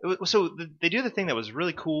 Yeah, they do the thing that was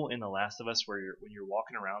really cool in The Last of Us, where when you're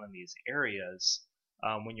walking around in these areas,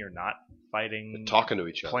 when you're not fighting Talking to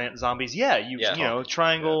each other. plant zombies, yeah, you know,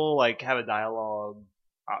 triangle, like have a dialogue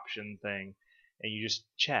option thing, and you just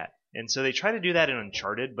chat. And so they try to do that in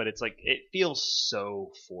Uncharted, but it's like it feels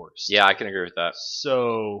so forced. Yeah, I can agree with that.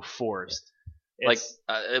 So forced. Like It's-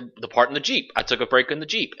 the part in the Jeep. I took a break in the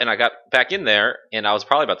Jeep, and I got back in there, and I was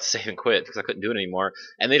probably about to save and quit because I couldn't do it anymore.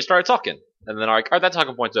 And they just started talking, and then all right, that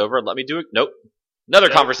talking point's over. Let me do it. Nope. Another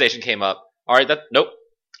conversation came up. All right, nope.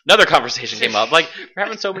 Another conversation came up. Like we're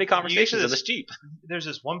having so many conversations in this Jeep. There's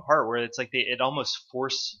this one part where it's like it almost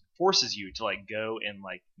forces you to like go and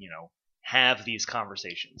like, you know, have these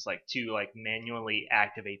conversations, like to like manually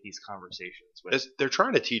activate these conversations with. They're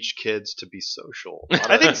trying to teach kids to be social.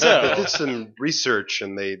 I think so. They did some research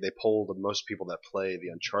and they polled most people that play the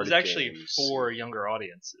Uncharted It's actually games. for younger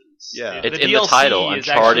audiences. Yeah. It's in the DLC title, is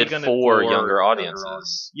Uncharted actually gonna- for younger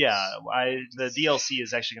audiences. Yeah, the DLC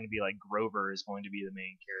is actually going to be like Grover is going to be the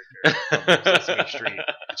main character from Sesame Street.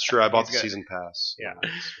 It's true. I bought He's the got- season pass. Yeah.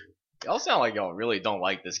 Y'all sound like y'all really don't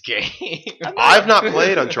like this game. I've not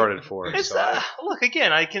played Uncharted 4. It's so look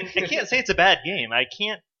again. I can't say it's a bad game. I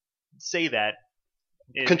can't say that.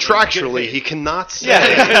 in contractually, good he faith. cannot say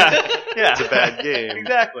yeah, yeah, it's a bad game.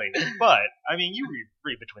 Exactly. But I mean, you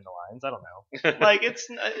read between the lines. I don't know. Like it's.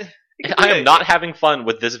 It could be I am a- not having fun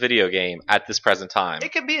with this video game at this present time.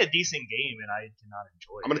 It could be a decent game, and I cannot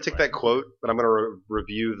enjoy it. I'm going to take Like, that quote, but I'm going to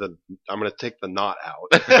review the. I'm going to take the not out.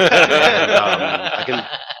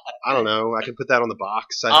 I don't know. I can put that on the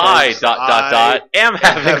box. I think. am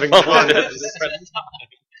having having fun fun with with this this. at present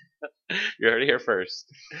time. You heard it here first.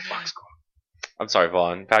 I'm sorry,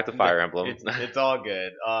 Vaughn. Back to Fire Emblem. It's all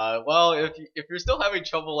good. Well, if you're still having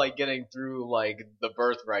trouble like getting through like the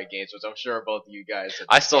Birthright games, which I'm sure both of you guys have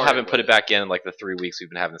I still started haven't put with it back in like the 3 weeks we've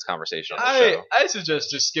been having this conversation on the show. I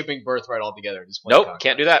suggest just skipping Birthright altogether. And just playing Nope, Conquest.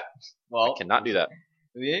 can't do that. Well, I cannot do that.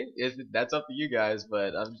 yeah, that's up to you guys,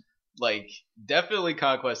 but I'm like definitely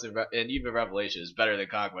Conquest and even Revelation is better than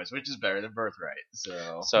Conquest, which is better than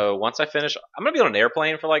Birthright. So once I finish, I'm gonna be on an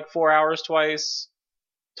airplane for like 4 hours twice,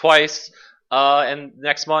 and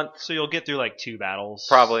next month So you'll get through like 2 battles.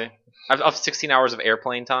 probably. I've 16 hours of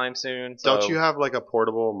airplane time soon. So Don't you have like a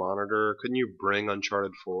portable monitor? Couldn't you bring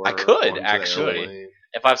Uncharted 4? I could, onto the actually. airplane?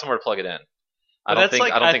 if I have somewhere to plug it in? I But don't that's think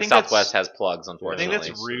like- I don't I think think that's- Southwest has plugs. I Unfortunately, think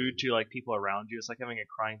that's rude to like people around you. It's like having a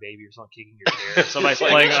crying baby or someone kicking your chair. Somebody's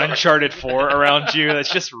playing Uncharted 4 around you. That's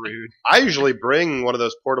just rude. I usually bring one of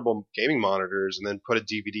those portable gaming monitors and then put a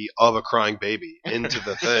DVD of a crying baby into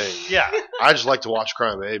the thing. Yeah, I just like to watch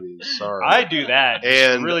crying babies. Sorry. I do that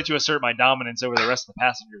And- really to assert my dominance over the rest of the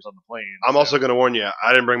passengers on the plane. I'm so. also going to warn you, I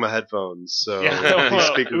didn't bring my headphones, so Yeah. these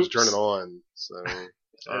speakers Oops. turn it on. So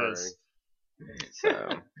sorry. is. So,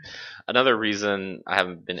 another reason I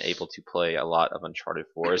haven't been able to play a lot of Uncharted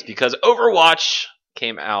 4 is because Overwatch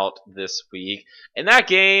came out this week, and that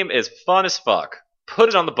game is fun as fuck. Put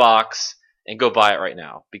it on the box and go buy it right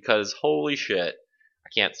now, because holy shit, I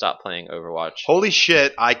can't stop playing Overwatch. Holy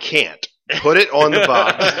shit, I can't. Put it on the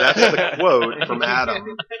box. That's the quote from Adam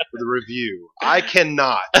for the review. I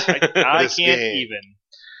cannot. I this can't game. even.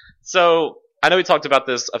 So, I know we talked about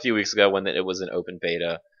this a few weeks ago when it was in open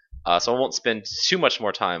beta, so I won't spend too much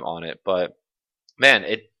more time on it, but man,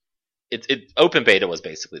 it open beta was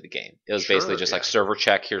basically the game. It was Sure, basically just yeah. like server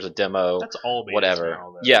check, here's a demo, That's all betas whatever.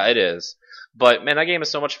 now, though. Yeah, it is. But man, that game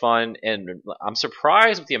is so much fun, and I'm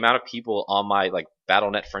surprised with the amount of people on my like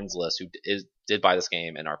BattleNet friends list who did buy this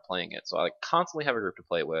game and are playing it. So I like, constantly have a group to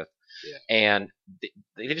play it with, and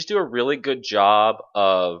they just do a really good job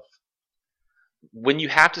of when you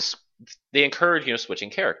have to. They encourage switching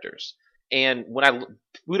characters. And when I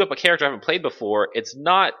boot up a character I haven't played before, it's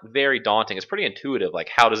not very daunting. It's pretty intuitive. Like,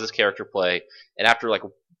 how does this character play? And after like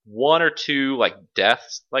 1 or 2 like death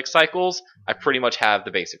like cycles, I pretty much have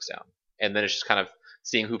the basics down. And then it's just kind of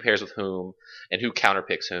seeing who pairs with whom and who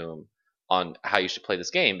counterpicks whom on how you should play this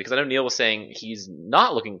game. Because I know Neil was saying he's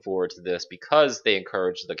not looking forward to this because they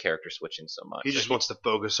encourage the character switching so much. He just wants to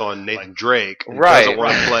focus on Nathan Drake. And Right, doesn't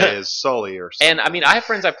want right. to play as Sully or something. And I mean, I have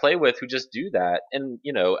friends I play with who just do that, and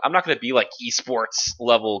I'm not going to be like esports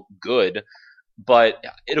level good, but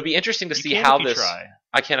it'll be interesting to You see can how if you this. try.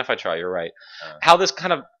 I can if I try. You're right. How this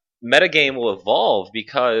kind of metagame will evolve,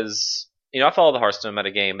 because I follow the Hearthstone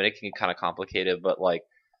metagame and it can get kind of complicated, but like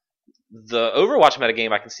the Overwatch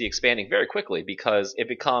metagame, I can see expanding very quickly because it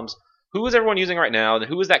becomes who is everyone using right now? And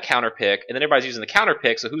who is that counter pick? And then everybody's using the counter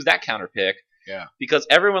pick. So who's that counter pick? Yeah. Because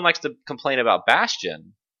everyone likes to complain about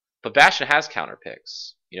Bastion, but Bastion has counter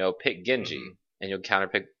picks. Pick Genji and you'll counter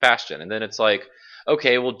pick Bastion, and then it's like,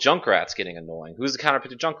 okay, well Junkrat's getting annoying. Who's the counter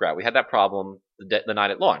pick to Junkrat? We had that problem the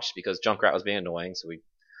night it launched because Junkrat was being annoying. So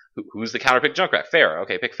who's the counter pick to Junkrat? Pharah.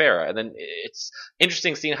 Okay, pick Pharah. And then it's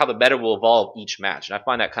interesting seeing how the meta will evolve each match, and I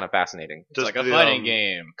find that kind of fascinating. It's like a fighting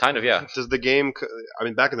game. Kind of, yeah. Does the game? I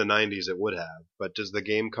mean, back in the '90s, it would have. But does the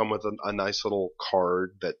game come with a nice little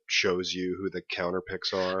card that shows you who the counter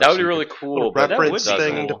picks are? That would be you really can- cool. little But reference that would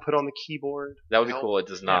be thing cool. to put on the keyboard. That would be cool. It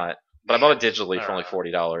does not. But I bought it digitally for only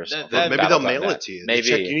 $40. That- Maybe they'll mail it to you. Maybe.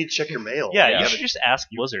 You need to check your mail. Yeah, Yeah. you should just ask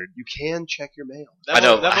Blizzard. You can check your mail. That I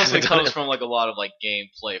know. That mostly I don't comes know. from like a lot of like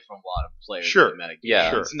gameplay from a lot of players. Sure. In the metagame. Yeah.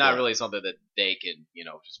 Sure. It's not Yeah. really something that they can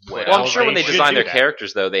just put Well, I'm out. sure when they should designed do their that.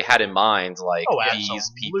 characters, though, they had in mind like Oh, these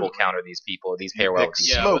absolutely. people counter these people, these You pair well pick with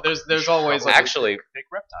these. Yeah, Smoke. but there's always like Actually, Big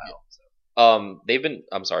reptile. So. they've been.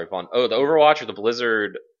 I'm sorry, Vaughn. Oh, the Overwatch or the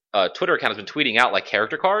Blizzard Twitter account has been tweeting out like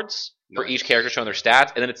character cards for Nice. each character showing their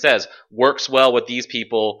stats, and then it says works well with these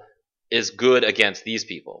people, is good against these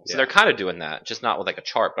people. So Yeah. they're kind of doing that, just not with like a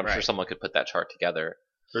chart. But I'm sure Right. someone could put that chart together.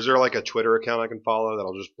 Is there like a Twitter account I can follow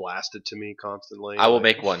that'll just blast it to me constantly? I will Like,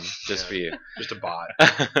 make one just for you. just a bot.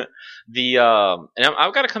 And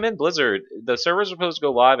I've got to come in Blizzard. The servers are supposed to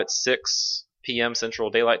go live at 6 p.m. Central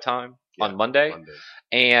Daylight Time on Monday.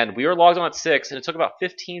 And we were logged on at 6, and it took about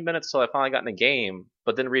 15 minutes till I finally got in the game.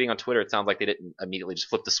 But then reading on Twitter, it sounds like they didn't immediately just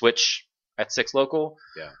flip the switch at 6 local.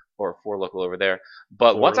 Yeah. Or 4 local over there.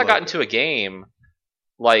 But 4 once I got local. into a game,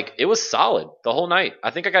 like, it was solid the whole night.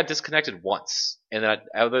 I think I got disconnected once. And then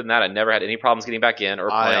other than that, I never had any problems getting back in or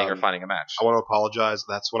playing or finding a match. I want to apologize.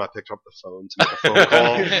 That's when I picked up the phone to make a phone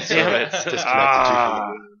call. So Damn it. it's disconnected Ah.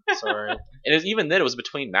 you from the game. Sorry. And even then, it was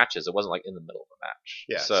between matches. It wasn't like in the middle of a match.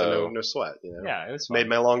 Yeah, so no sweat. Yeah, it was Made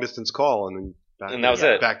my long distance call and then back, And that was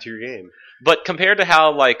it. back to your game. But compared to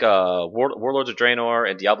how like Warlords of Draenor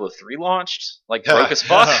and Diablo 3 launched, like broke as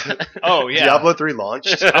fuck. Oh yeah. Diablo 3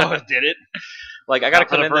 launched. Oh, did it? Like I gotta Not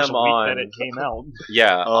for the commend first them week on. that it came out.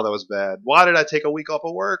 Yeah, Oh, that was bad. Why did I take a week off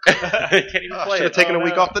of work? I can't even I play should have it. taken Oh, a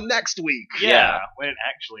week no. off the next week. Yeah. when it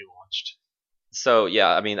actually launched. So yeah,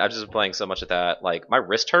 I mean, I've just been playing so much of that. Like my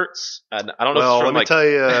wrist hurts, and I don't know. Well, if let me it's from,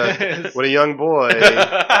 tell you, when a young boy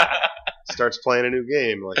like, starts playing a new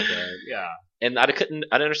game like that, Yeah. and I didn't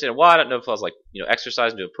understand why. I don't know if I was like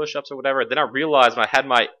exercising, doing push-ups or whatever. Then I realized when I had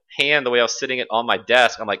my hand the way I was sitting it on my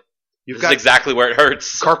desk, I'm like, you've this got is exactly where it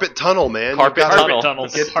hurts. carpet tunnel, man. Carpet You've gotta tunnel.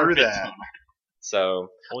 Tunnels. Get through Carpet that. tunnel. So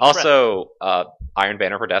Hold your breath. also, Iron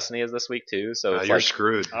Banner for Destiny is this week too. So it's You're like,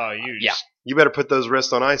 screwed. Oh, you. Yeah. You better put those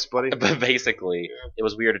wrists on ice, buddy. but basically, it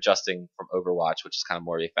was weird adjusting from Overwatch, which is kind of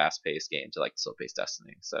more of a fast-paced game, to like slow-paced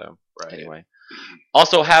Destiny. So Right. anyway,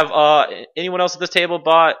 also have anyone else at this table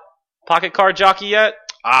bought Pocket Card Jockey yet?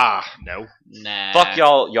 Ah, No. Nah. Fuck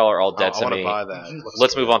y'all! Y'all are all dead I to want to me. buy that.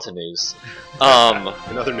 Let's move on to news.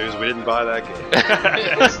 In other news, we didn't buy that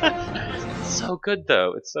game. It's so good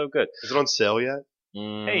though. It's so good. Is it on sale yet?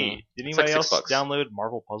 Hey, did It's like anybody else $6. download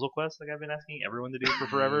Marvel Puzzle Quest like I've been asking everyone to do for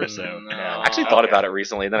forever? So No. I actually thought about it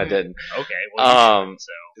recently, and then I didn't. Okay, well, you should,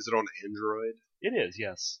 so Is it on Android? it is.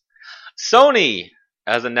 Yes. Sony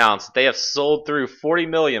has announced that they have sold through 40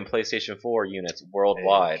 million PlayStation 4 units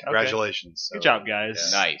worldwide. Hey, congratulations. Good job,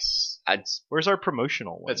 guys. Nice. Where's our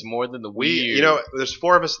promotional one? That's more than the Wii We, U. you know, there's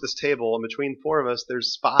 4 of us at this table, and between 4 of us,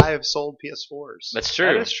 there's 5 sold PS4s. That's That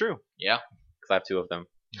true. is true. Yeah. Because I have 2 of them.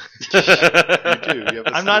 You do. You have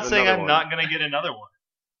to I'm not save saying another I'm one. not gonna get another one.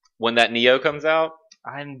 When that Neo comes out,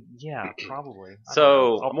 Probably. I So-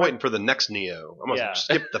 don't know. I'm waiting for the next Neo. I'm gonna Yeah.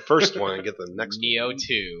 skip the first one and get the next Neo one.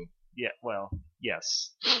 2. Yeah. Well.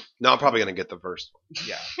 Yes. No, I'm probably gonna get the first one,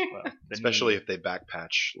 Yeah. Well, the especially if they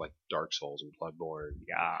backpatch like Dark Souls and Bloodborne.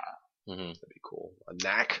 Yeah. mhm. That'd be cool. A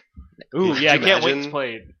Knack. Ooh. Could Yeah. I you can't wait imagine to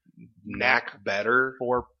play Knack better.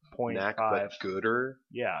 4.5. Knack but gooder.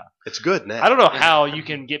 Yeah. It's good, Knack. I don't know how you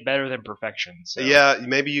can get better than perfection. So. Yeah,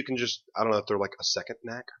 maybe you can just. I don't know if they're like a second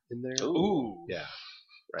Knack in there. Ooh. Yeah.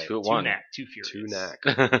 Right. 2 at Too 1. knack. Too furious. 2 Knack.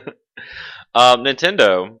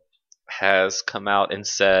 Nintendo has come out and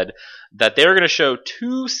said that they're going to show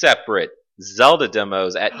 2 separate Zelda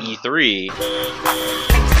demos at E3.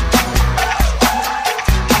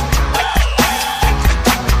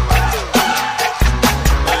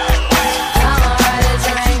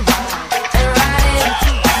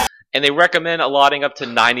 And they recommend allotting up to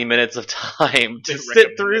 90 minutes of time to They sit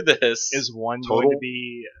recommend through this. Is one Total? going to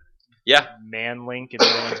be Yeah, man Link and the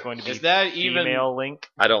other one's going to be Is that even female Link?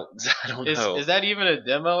 I don't know. is that even a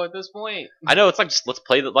demo at this point? I know it's like just let's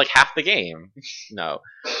play like half the game. No,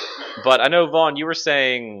 but I know Vaughn, you were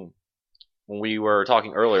saying when we were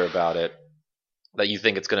talking earlier about it, that you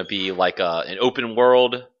think it's going to be like an open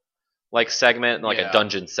world like segment, like a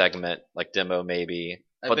dungeon segment, like demo maybe.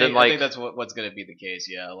 I think that's what's going to be the case.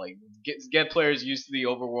 Yeah, like get players used to the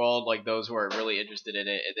overworld, like those who are really interested in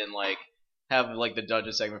it, and then like have like the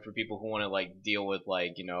dungeon segment for people who want to like deal with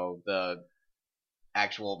like the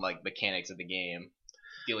actual like mechanics of the game,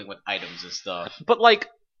 dealing with items and stuff. But like,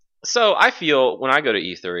 so I feel when I go to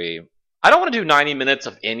E3, I don't want to do 90 minutes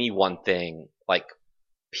of any one thing, like,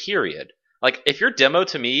 period. Like, if your demo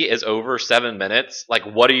to me is over 7 minutes, like,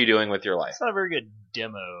 what are you doing with your life? It's not a very good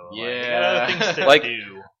demo. Yeah. Like, you got other things to Like,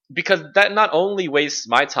 do. Because that not only wastes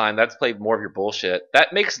my time, that's played more of your bullshit.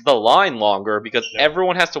 That makes the line longer because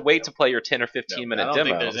everyone has to wait to play your 10 or 15 minute I don't demo.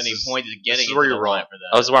 think there's any point to getting is where into you're the line wrong. for Oh,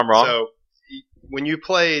 that. this is where I'm wrong? So when you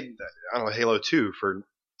played, I don't know, Halo 2 for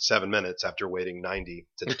 7 minutes after waiting 90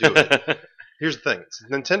 to do it, here's the thing.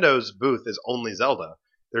 Nintendo's booth is only Zelda.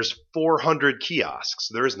 There's 400 kiosks.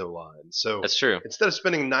 There is no line. So That's true. instead of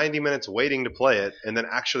spending 90 minutes waiting to play it and then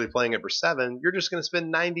actually playing it for 7, you're just going to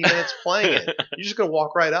spend 90 minutes playing it. You're just going to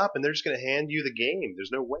walk right up and they're just going to hand you the game.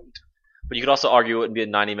 There's no wait. But you could also argue it wouldn't be a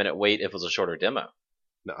 90-minute wait if it was a shorter demo.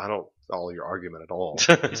 No, I don't follow your argument at all.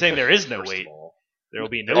 You're saying there is no First wait. of all. There will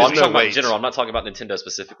be There's no Oh, I'm no talking about in wait. general. I'm not talking about Nintendo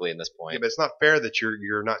specifically in this Yeah, point. but it's not fair that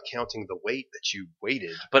you're not counting the wait that you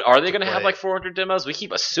waited. But are they to going to have play. like 400 demos? We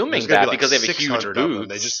keep assuming There's gonna that be like because they have a huge 600 of them. booth.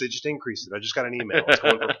 They just increased it. I just got an email. It's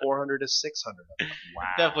going from 400 to 600 of them. Wow.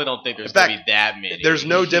 Definitely don't think there's In fact, going to be that many. There's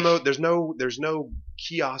no demo. There's no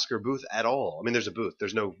kiosk or booth at all. I mean, there's a booth.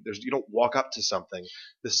 There's you don't walk up to something.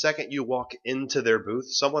 The second you walk into their booth,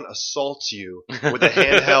 someone assaults you with a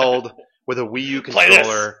handheld with a Wii U Play this.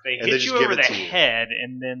 controller, They and they hit just you give over it the to you. head,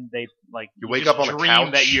 and then they You wake just up on a dream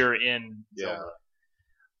couch. that you're in. Yeah. Zelda.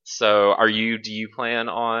 So, do you plan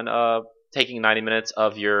on taking 90 minutes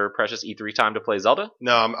of your precious E3 time to play Zelda?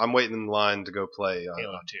 No, I'm waiting in line to go play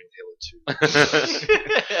Halo 2. Halo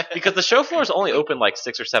 2. Because the show floor is only open like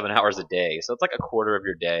 6 or 7 hours a day, so it's like a quarter of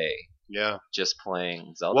your day Yeah. just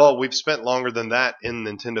playing Zelda. Well, we've spent longer than that in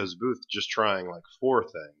Nintendo's booth just trying like 4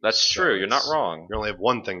 things. That's true. You're not it's- wrong. You only have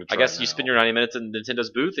one thing to try. I guess you now. spend your 90 minutes in Nintendo's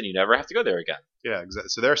booth and you never have to go there again. Yeah, exactly.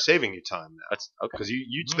 So they're saving you time now. That's okay. Because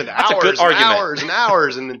you'd spend That's a hours good and argument. hours and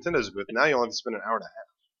hours in Nintendo's booth. Now you only have to spend an hour and a half.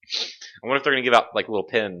 I wonder if they're going to give out like little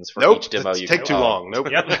pins for Nope, each demo that's you take can too play. long. Nope.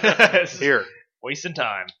 Yep. Here. Wasting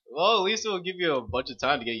time. Well, at least it will give you a bunch of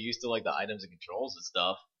time to get used to like the items and controls and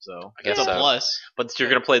stuff. So I guess it's a so. plus. But you're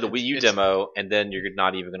going to play the Wii U It's- demo, and then you're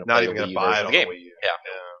not even going to Not play even the going Wii to U buy version it of the on game. the Wii U.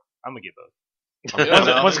 I'm gonna get both. I don't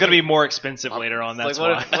know. One's gonna be more expensive later on. That's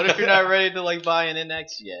like, why. what if you're not ready to like buy an NX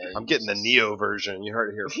yet? I'm getting the Neo version. You heard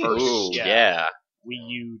it here first. Ooh, Yeah. yeah. Wii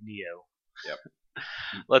U Neo.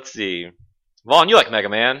 Let's see. Vaughn, you like Mega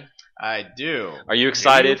Man. I do. Are you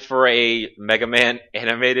excited for a Mega Man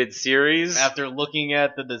animated series? After looking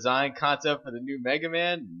at the design concept for the new Mega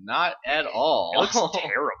Man, not at all. It looks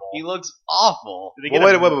terrible. He looks awful. Did they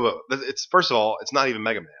Well, get a- wait. It's first of all, it's not even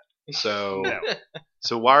Mega Man. So, No.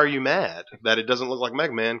 so why are you mad that it doesn't look like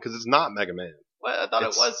Mega Man? Because it's not Mega Man. Well, I thought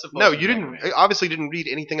It's- it was supposed No, to be you Mega didn't. Man. Obviously, didn't read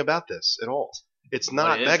anything about this at all. It's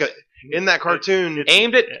not is Mega. it? In that cartoon,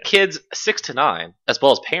 Aimed at Yeah. kids 6 to 9, as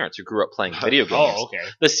well as parents who grew up playing video games. Oh, okay.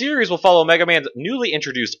 The series will follow Mega Man's newly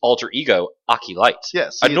introduced alter ego, Aki Light.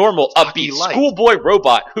 yes, A normal, Aki upbeat Light. schoolboy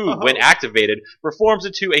robot who, Oh. when activated, reforms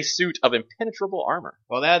into a suit of impenetrable armor.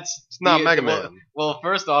 Well, that's It's not the- Mega well- Man. Well,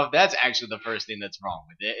 first off, that's actually the first thing that's wrong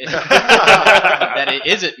with it. That it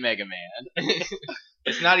isn't Mega Man.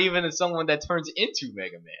 It's not even someone that turns into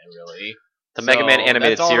Mega Man, really. The Mega Man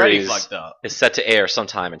animated that's already series fucked up. is set to air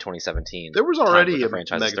sometime in 2017. There was time already for the a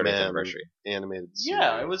franchise's Mega 30th Man animation. animated. Yeah,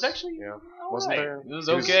 series. it was actually Yeah. all Wasn't right. there? It was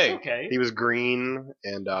It was- okay. Okay. He was green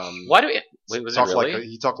and Why do it? Wait, was it talked really? like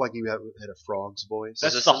he talked like he had a frog's voice.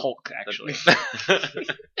 That's this the a- Hulk, actually.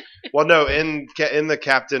 Well, no, in the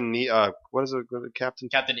Captain what is it? Captain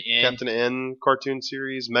Captain N. cartoon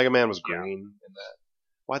series, Mega Man was Yeah. green in that.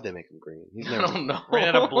 Why'd they make him green? He's I never. don't know.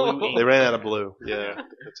 Ran out of blue ink. They ran out of blue. Yeah,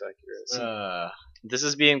 that's accurate. This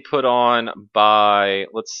is being put on by,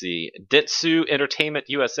 let's see, Ditsu Entertainment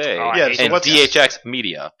USA Oh, I Yeah, hate so and what's- DHX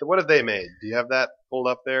Media. What have they made? Do you have that pulled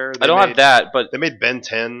up there? I don't have that, but They made Ben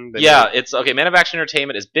 10. They yeah, made- it's okay. Man of Action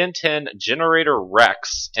Entertainment is Ben 10, Generator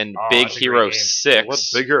Rex, and Oh, Big that's a Hero great game. 6. what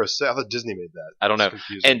Big Hero 6? I thought Disney made that. I don't know. It's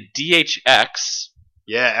confusing. And DHX.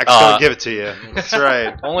 yeah, X uh, gonna give it to you. That's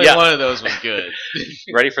right. Only Yeah. one of those was good.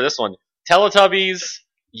 Ready for this one? Teletubbies,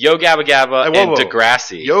 Yo Gabba Gabba, Hey, whoa, and whoa.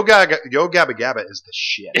 Degrassi. Yo Gabba Gabba is the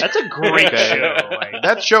shit. That's a great Okay. show. Like,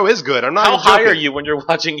 That show is good. I'm not How even high are joking. you when you're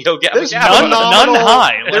watching Yo Gabba There's Gabba? none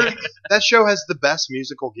high. Like, That show has the best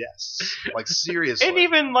musical guests. Like seriously. and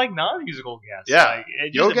even like non-musical guests. Yeah. Like,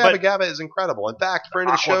 it Yo just- Gabba but Gabba is incredible. In fact, friend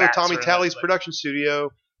of the show, Aquabats Tommy are Talley's nice, like- production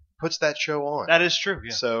studio puts that show on. That is true.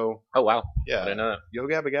 Yeah. So Oh wow, I yeah, didn't know that. Yo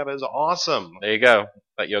Gabba Gabba is awesome. There you go.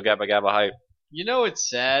 That Yo Gabba Gabba hype. You know, it's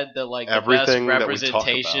sad that like Everything the that best we talk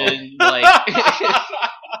representation, like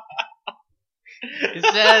it's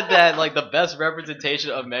sad that like the best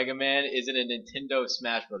representation of Mega Man is in a Nintendo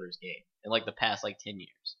Smash Brothers game in like the past like 10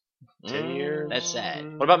 years. 10 years. That's sad.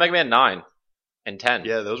 What about Mega Man 9 and 10?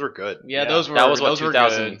 Yeah, those were good. Yeah, Yeah. those were that was what, those were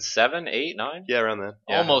 2007, 8, 9? Yeah, around then.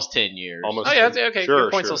 good. Almost 10 years. Almost. Oh yeah, that's okay. Sure,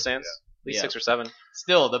 Your point sure. still stands. At least Yeah. 6 or 7.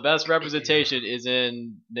 Still, the best representation is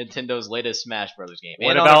in Nintendo's latest Smash Brothers game.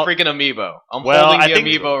 What And about- on a freaking amiibo. I'm Well, holding I the think-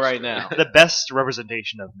 amiibo right now. The best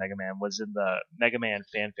representation of Mega Man was in the Mega Man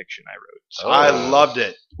fan fiction I wrote. I Oh. loved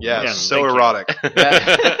it. Yes, Yeah, so thank you. erotic.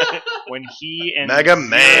 When he and Mega Zero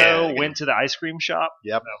Man. went to the ice cream shop.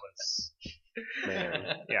 Yep. That was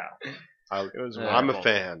Man, yeah. It was I'm a wonderful.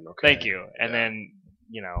 fan. Okay. Thank you. And Yeah.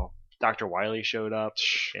 then Dr. Wily showed up.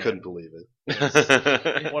 Couldn't believe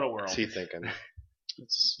it. What a world. What's he thinking?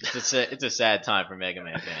 It's a sad time for Mega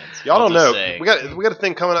Man fans. Y'all I'll don't just know. say. We got a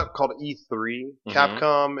thing coming up called E3. Mhm.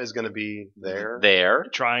 Capcom is going to be there. There.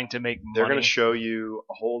 Trying to make They're money. going to show you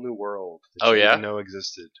a whole new world that Oh, you yeah? didn't know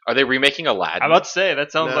existed. Are they remaking Aladdin? I'm about to say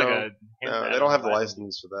that sounds No, like a. No, they don't have the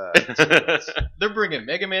license for that. They're bringing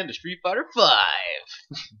Mega Man to Street Fighter 5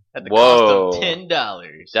 at the Whoa. cost of $10.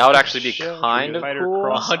 That would actually be Show kind of Fighter cool.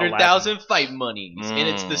 Cross 100,000 fight monies, and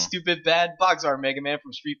it's the Mm. stupid bad box art Mega Man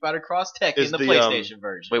from Street Fighter Cross Tech Is in the the, PlayStation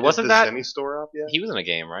version. Wait, Is wasn't the that? Zenny store up yet? He was in a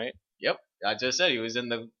game, right? Yep, I just said he was in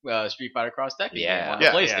the Street Fighter Cross Tech game Yeah. on the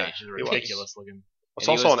Yeah. PlayStation. Yeah, ridiculous looking. It's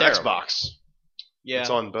and he also on was terrible. Xbox. Yeah,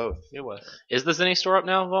 It's on both. It was. Is the Zenny store up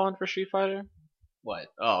now, Vaughn, for Street Fighter? what?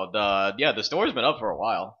 Oh, the store's been up for a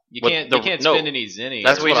while. You What, can't the- you can't no, spend any zenny.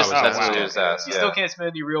 That's what we what I just. was That's what asking. we just asked. You Yeah. still can't spend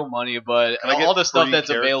any real money, but Can I get all the stuff free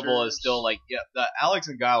that's available characters? is still like the Alex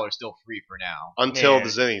and Guile are still free for now. Until Yeah. the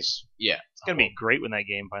Zennies. It's gonna be great when that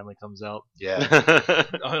game finally comes out. Yeah.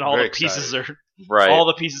 And all Very the pieces are right. all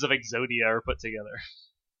the pieces of Exodia are put together.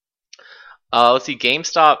 Let's see.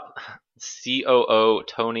 GameStop COO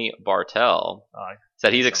Tony Bartel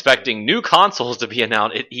said he's sounds expecting new consoles to be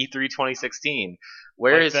announced at E3 2016.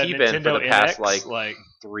 Where Like has the he been for Nintendo the past NX, like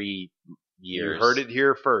 3 You years? heard it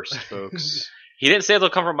here first, folks. He didn't say they'll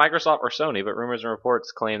come from Microsoft or Sony, but rumors and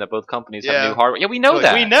reports claim that both companies Yeah. have new hardware. Yeah, we know Like,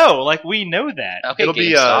 that. we know that. Okay, It'll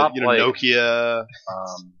be GameStop, like- Nokia.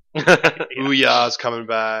 Ouya's coming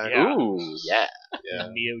back. Yeah. Ooh, yeah. Yeah.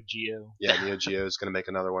 Neo Geo. Yeah, Neo Geo is going to make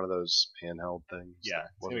another one of those handheld things. Yeah,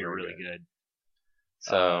 it's gonna be really good.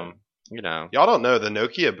 So, you know, Y'all don't know the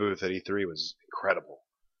Nokia booth at E3 was incredible.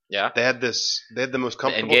 yeah. They had the most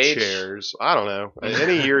comfortable Engage? chairs. I don't know.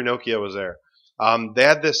 Any year Nokia was there. They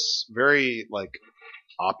had this very like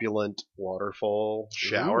opulent waterfall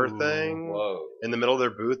shower Ooh. thing Whoa. in the middle of their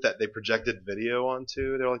booth that they projected video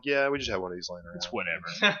onto. They're like, yeah, we just have one of these laying around. It's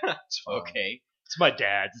whatever. It's fine. Okay. It's my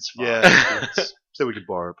dad's. It's fine. Yeah. So we could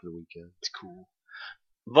borrow it for the weekend. It's cool.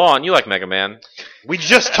 Vaughn, you like Mega Man. We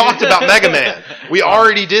just talked about Mega Man. We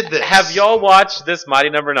already did this. Have y'all watched this Mighty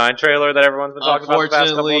Number 9 trailer that everyone's been talking about the past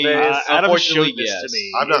couple of Unfortunately, days? Adam Unfortunately, showed this yes. to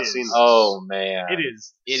me. I've not It is- seen this. Oh, man. It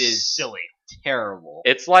is. It is silly. Terrible.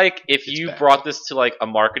 It's like if It's you bad. brought this to like a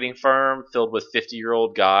marketing firm filled with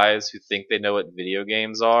 50-year-old guys who think they know what video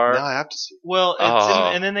games are. Now I have to see. Well, it's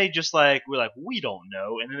Oh. and then they just we're like, we don't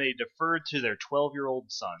know, and then they deferred to their 12-year-old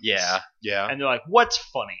sons. Yeah. Yeah. And they're like, what's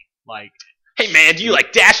funny? Like, Hey man, do you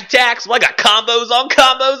like dash attacks? Well, I got combos on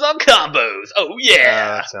combos on combos. Oh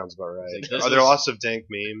yeah. That sounds about right. Like, this Are there is- lots of dank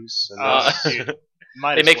memes? in Uh, this? dude,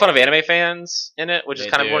 might They as make fun of well. anime fans in it, which is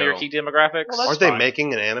They kind of one of your do. key demographics. Well, that's Aren't they fine.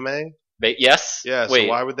 making an anime? Yes. Yeah. Wait. So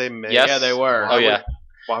why would they make? Yes. Yeah, they were. Oh yeah.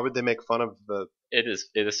 Why would they make fun of the? It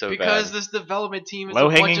is so Because bad. this development team is a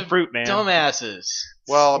Low-hanging bunch of fruit, man. dumbasses.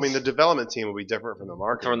 Well, I mean, the development team will be different from the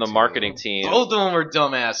marketing. From the marketing team. Both of them are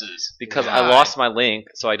dumbasses. Because Yeah. I lost my link,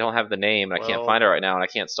 so I don't have the name, and I can't Well- find it right now, and I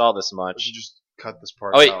can't stall this We much. should just cut this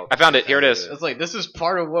part. Oh wait, out. I found it. Here it is. It's like this is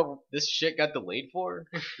part of what this shit got delayed for.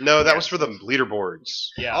 No, that was for the leaderboards.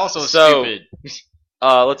 Yeah. Also So- stupid.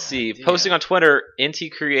 Let's see. Damn. Posting on Twitter,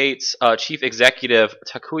 Inti Creates chief executive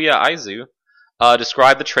Takuya Aizu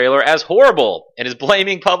described the trailer as horrible and is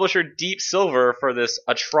blaming publisher Deep Silver for this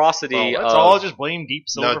atrocity. Let's of, all just blame Deep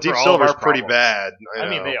Silver No, Deep for all Silver's of our pretty problems. bad. I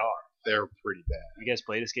mean, know. they are. They're pretty bad. You guys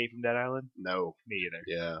played Escape from Dead Island? No. Me either.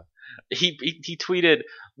 Yeah. he tweeted,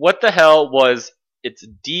 "What the hell was it's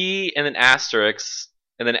D and then asterisk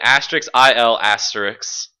and then asterisk IL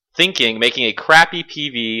asterisk thinking making a crappy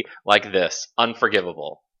PV like this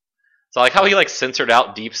unforgivable. So I like how he like censored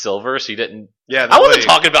out Deep Silver, so you didn't. Yeah, I wasn't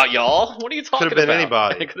talking about y'all. What are you talking about? Could have been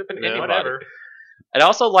anybody. It could have been Yeah, anybody. whatever. And I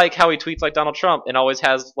also like how he tweets like Donald Trump and always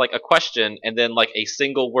has like a question and then like a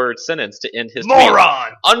single word sentence to end his tweet.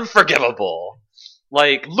 Moron! Unforgivable.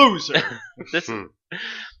 Like Loser! this. Hmm.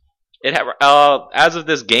 It had, as of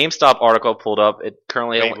this GameStop article pulled up, it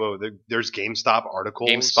currently Wait, whoa, there's GameStop articles.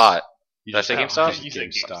 GameSpot. You Did I just say said GameStop? You said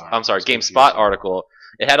GameStop. I'm sorry, It's GameSpot confusing. article.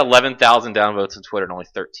 It had 11,000 downvotes on Twitter and only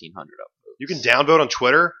 1,300 upvotes. You can downvote on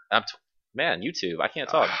Twitter. Man, YouTube, I can't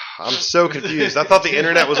talk. I'm so confused. I thought the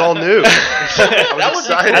internet was all new. That was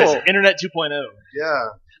excited. That's Internet 2.0. Yeah,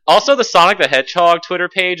 Also, the Sonic the Hedgehog Twitter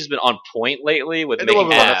page has been on point lately with making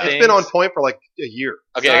fun of it's things. been on point for like a year.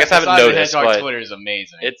 Okay, I guess I haven't Sonic the noticed, Hedgehog but Twitter is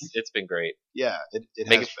amazing. it's been great. Yeah, it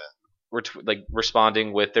Make has it- been. We're like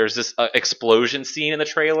responding with there's this explosion scene in the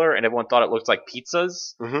trailer, and everyone thought it looked like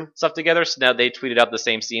pizzas Mhm. stuff together. So now they tweeted out the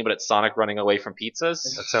same scene, but it's Sonic running away from pizzas.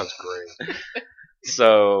 That sounds great.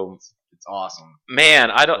 So it's awesome.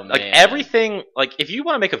 man, I don't Oh, like man. everything. Like if you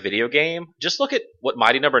want to make a video game, just look at what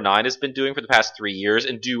Mighty Number 9 has been doing for the past 3 years,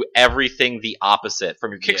 and do everything the opposite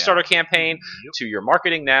from your Yeah. Kickstarter campaign to your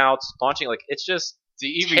marketing now to launching. Like it's just To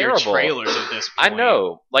even Terrible. your trailers at this I point.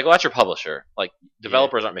 know. Like well, that's your publisher. Like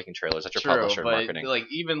developers aren't making trailers. That's your True, publisher but marketing. like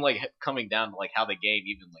even like coming down to like how the game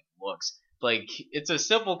even like looks. Like it's a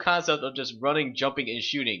simple concept of just running, jumping, and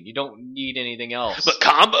shooting. You don't need anything else. But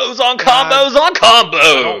combos on God. combos on I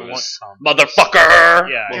don't want combos, combos. motherfucker.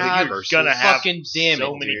 Yeah, Well, God, the gonna have fucking damn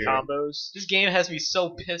so it, many dude. combos. This game has me so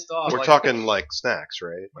pissed off. We're like, talking like snacks,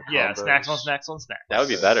 right? Like Yeah, combos, snacks on snacks on snacks. That would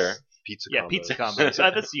be better. Pizza. Yeah, combos. pizza combos.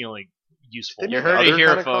 That's the only useful. They You make heard it other here,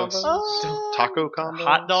 kind of folks. combos? Taco combos.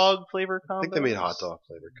 Hot dog flavor combos. I think they made hot dog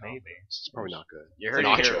flavored combos. Maybe. It's probably not good. You heard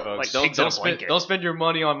Nacho, it here, folks. like don't pigs in a spend blanket. don't spend your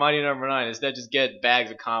money on Mighty Number 9. Instead, just get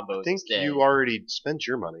bags of combos. I think instead. you already spent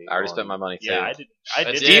your money. I already on- spent my money too. Yeah, I did. I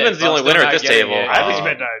That's did. it. Steven's the only Buck's winner not at this getting table. it. I haven't Oh.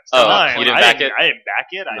 spent Oh, time. you didn't I back didn't, it? I didn't back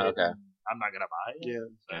it. Okay. I'm not gonna buy it.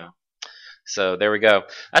 Yeah. So there we go.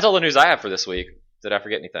 That's all the news I have for this week. Did I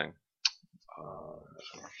forget anything?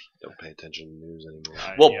 Don't pay attention to the news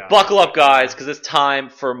anymore. Well, Yeah. buckle up, guys, because it's time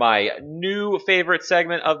for my new favorite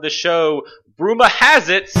segment of the show. Bruma has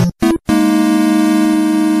it.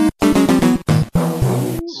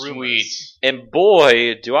 Sweet. And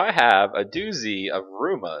boy, do I have a doozy of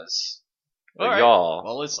rumors for All right. y'all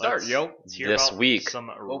Well, let's start, Let's- yo. Let's hear this about week. some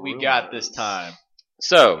What we rumors. got this time?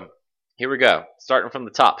 So, here we go. Starting from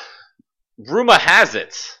the top. Rumor has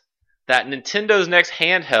it that Nintendo's next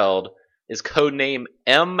handheld is codename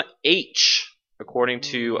MH, according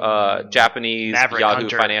to Japanese Maverick Yahoo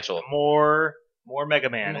Hunter. Financial. More Mega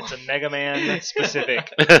Man. It's a Mega Man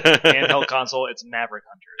specific handheld console. It's Maverick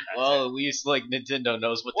Hunter. That's Well, it. at least like Nintendo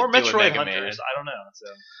knows what Or to do with Metroid Mega Hunters. Man. I don't know. So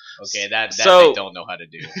Okay, that So- they don't know how to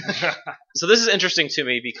do. So this is interesting to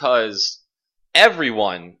me because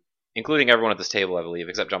everyone, including everyone at this table, I believe,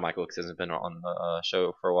 except John Michael, because he hasn't been on the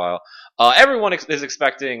show for a while, everyone is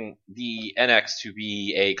expecting the NX to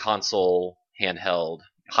be a console handheld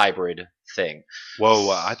hybrid thing. Whoa,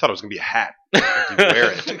 I thought it was gonna be a hat. If you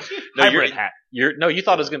wear it. No, hybrid hat. you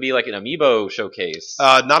thought it was going to be like an Amiibo showcase.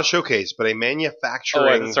 Not a showcase, but a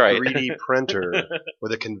manufacturing that's right. 3D printer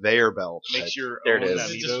with a conveyor belt. Makes your There it own is.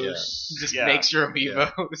 Amiibos. Just Yeah. makes your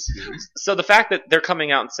amiibos. So the fact that they're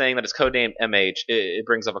coming out and saying that it's codenamed MH, it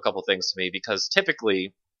brings up a couple things to me because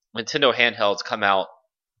typically Nintendo handhelds come out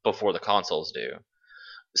before the consoles do.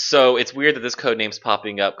 So it's weird that this codename's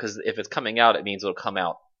popping up because if it's coming out, it means it'll come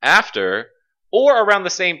out after or around the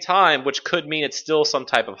same time, which could mean it's still some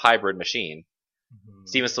type of hybrid machine.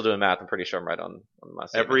 Steven's still doing math. I'm pretty sure I'm right on my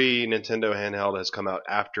statement. Every Nintendo handheld has come out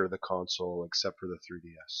after the console, except for the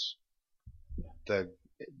 3DS.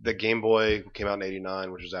 The Game Boy came out in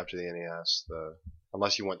 '89, which was after the NES.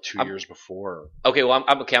 Unless you went 2 years before. Okay, well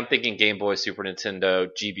I'm thinking Game Boy, Super Nintendo,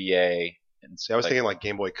 GBA. See, I was Like- thinking like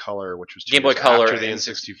Game Boy Color, which was 2 Game Boy years Color after the and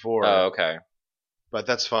N64. Oh, okay. But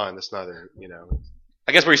that's fine. That's neither.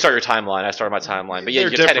 I guess where you start your timeline, I started my timeline. But yeah, They're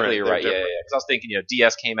you're different. technically They're right. Yeah, different. Because I was thinking,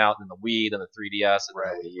 DS came out, then the Wii, then the 3DS, and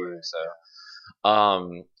Right, then the Wii U. right.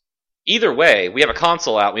 So, either way, we have a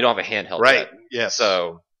console out. We don't have a handheld Right. yet. Yes.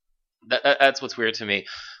 So that's what's weird to me.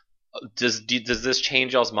 Does this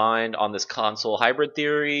change y'all's mind on this console hybrid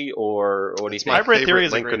theory, or what do you It's think? my Hybrid favorite Theory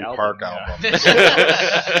is a Linkin great Park album, album.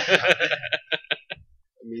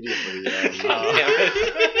 Immediately.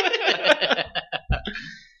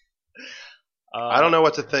 I don't know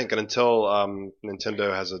what to think, and until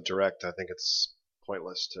Nintendo has a direct, I think it's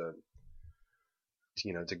pointless to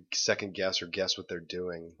to second guess or guess what they're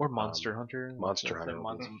doing. Or Monster Hunter. Monster Hunter.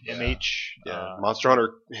 MH. Monster Hunter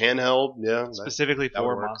handheld. Yeah. Specifically that would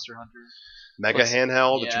for work. Monster Hunter. Mega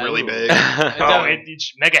handheld. It's Yeah, really ooh. big.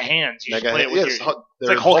 It's mega hands. You just play it with it's it's they're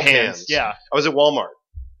like Hulk hands. Yeah. I was at Walmart.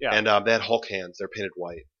 Yeah. And they had Hulk hands. They're painted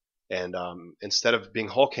white. And instead of being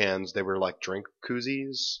Hulk hands, they were like drink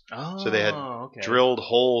koozies. Oh, So they had okay. Drilled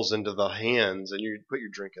holes into the hands, and you put your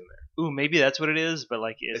drink in there. Ooh, maybe that's what it is, but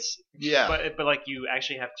like it's Yeah. but like you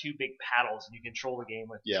actually have two big paddles and you control the game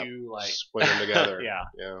with Yeah. two like Swing them together. Yeah.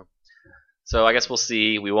 Yeah. So I guess we'll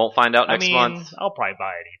see. We won't find out next month. I'll probably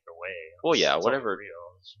buy it either way. Well, yeah, It's whatever. all real.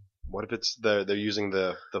 What if it's they're using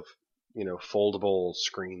the foldable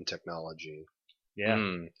screen technology Yeah.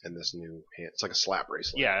 Hmm. in this new hand? It's like a slap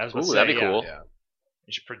bracelet. Yeah, I was about to Ooh, say, that'd be yeah. cool. Yeah.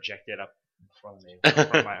 You should project it up in front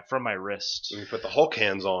of me from my wrist. When you put the Hulk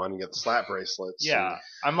hands on, you get the slap bracelets. Yeah,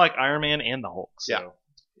 I'm like Iron Man and the Hulk. So. Yeah.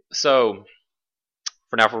 So,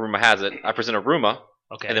 for now, for Rumor Has It, I present a rumor,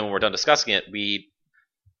 Okay. and then when we're done discussing it, we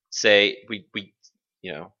say,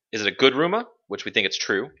 is it a good rumor, which we think it's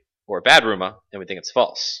true, or a bad rumor, and we think it's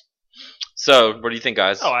false? So, what do you think,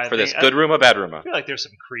 guys, for this? Good rumor, bad rumor? I feel like there's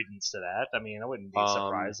some credence to that. I mean, I wouldn't be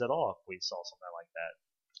surprised at all if we saw something like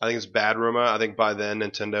that. I think it's bad rumor. I think by then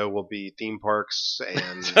Nintendo will be theme parks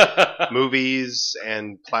and movies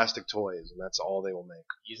and plastic toys, and that's all they will make.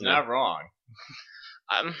 He's not wrong.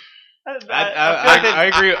 I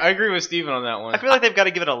I agree with Steven on that one. feel like they've got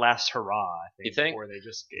to give it a last hurrah. You think? Before they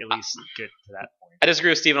just at least get to that point. I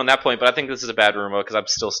disagree with Steven on that point, but I think this is a bad rumor because I'm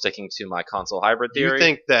still sticking to my console hybrid theory. You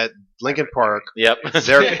think that Linkin Park, Yep.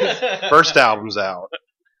 their first album's out.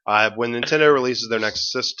 When Nintendo releases their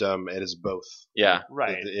next system, it is both. Yeah.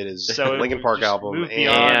 Right. It is So Linkin Park just album move and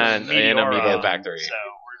beyond and Meteora, Amiibo Factory. So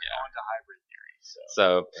we're going to hybrid theory.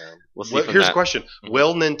 So we'll see. from Here's that. a question: Mhm.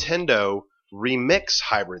 Will Nintendo remix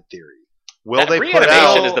Hybrid Theory? Will That they put Reanimation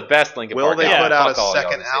out? is the best Linkin Will Park they album. put out a Fuck all y'all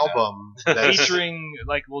second who say that. album that's Featuring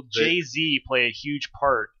Jay-Z play a huge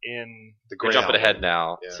part in the We're great jumping album? ahead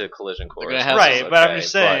now Yeah. to Collision Course. gonna have Right, some- but I'm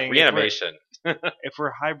just saying, if we're- Reanimation. if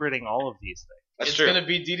we're hybriding all of these things. That's It's true. gonna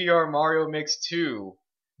be DDR Mario Mix 2.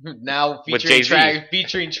 Now With featuring Jay-Z.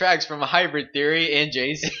 featuring tracks from Hybrid Theory and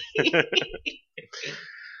Jay-Z.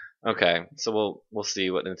 Okay, so we'll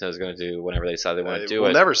see what Nintendo's going to do whenever they decide they want to do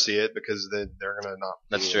we'll it. never see it because they're gonna not.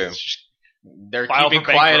 That's do it. true. They're File keeping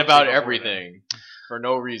for quiet bankruptcy about before everything for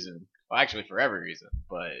no reason. Well, actually, for every reason.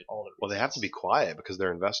 But All the Well, they have to be quiet because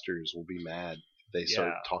their investors will be mad if they start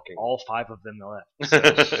Yeah. talking. all 5 of them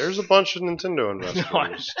left. There's a bunch of Nintendo investors No,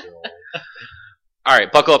 I- still. All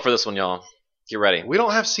right, buckle up for this one, y'all. Get ready. We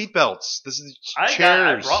don't have seatbelts. This is I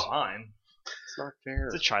chairs. brought mine. It's not fair.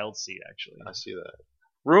 It's a child seat, actually. I see that.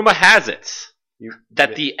 Rumor has it You,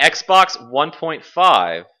 that the Xbox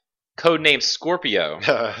 1.5, codenamed Scorpio,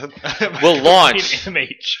 will launch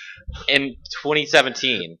MH. in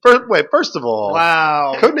 2017. First of all,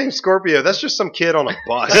 Wow. Codename Scorpio, that's just some kid on a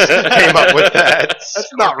bus came up with that. That's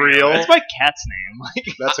not real. That's my cat's name. Like,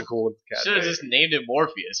 That's a cool cat. should have just named it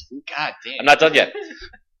Morpheus. God damn. I'm not done yet.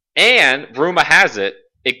 And rumor has it,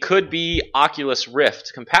 it could be Oculus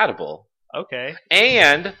Rift compatible. okay.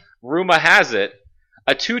 And rumor has it,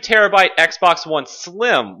 a 2 terabyte Xbox One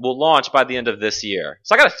Slim will launch by the end of this year.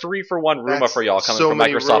 So I got a 3-for-1 rumor That's for y'all coming so from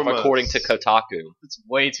many Microsoft, rumors. according to Kotaku. It's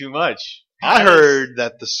way too much. I heard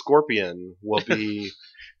that the Scorpion will be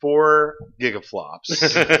 4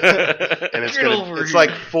 gigaflops. And it's Get over it's here. like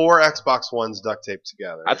 4 Xbox Ones duct taped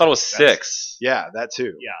together. I thought it was 6. Yeah, that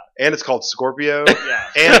too. Yeah. And it's called Scorpio. Yeah.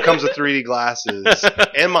 And it comes with 3D glasses.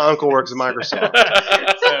 And my uncle works at Microsoft.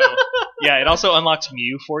 So, yeah, it also unlocks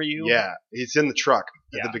Mew for you. Yeah, he's in the truck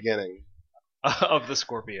at Yeah. the beginning. Of the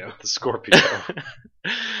Scorpio. The Scorpio.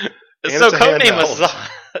 And So it's a handheld.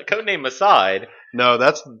 codename aside, No,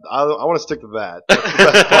 I want to stick to that. That's the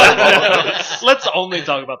best part of all of this. Let's only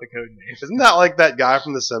talk about the code name. Isn't that like that guy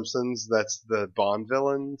from The Simpsons? That's the Bond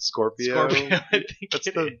villain, Scorpio. Scorpio. I think That's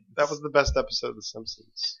it the is. that was the best episode of The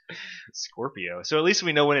Simpsons. Scorpio. So at least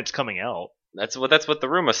we know when it's coming out. that's what the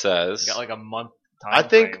rumor says. We got like a month time I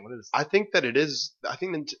think- frame. What is I think that it is. I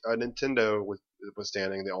think Nintendo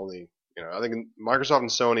withstanding the only. I think Microsoft and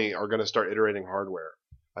Sony are going to start iterating hardware.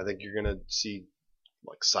 I think you're going to see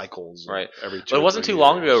like cycles Right. every 2 But it or wasn't 3 too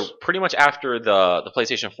long years. ago, pretty much after the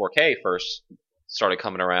PlayStation 4K first started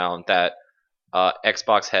coming around, that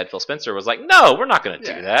Xbox head Phil Spencer was like, "No, we're not going to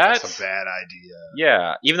do that." That's a bad idea.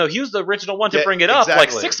 Yeah, even though he was the original one to Yeah, bring it up like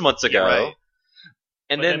exactly. 6 months ago. Right.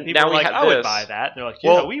 And But then people now were we like, have I this. would buy that. They're like,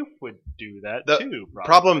 Well, we would do that the too. Probably.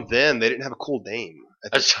 Problem then, they didn't have a cool name.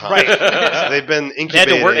 at this time. Right. So they've been They had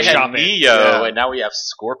incubating. to work They had Shop it. Neo, Yeah. and now we have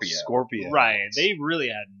Scorpio. Scorpio. Right. They really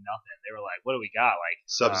had nothing. They were like, what do we got? Like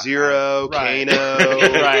Sub-Zero, right.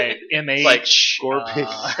 Kano. right. MH. Like, Scorpio.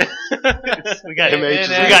 We got MH is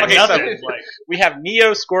we got okay, so- nothing. Like, We have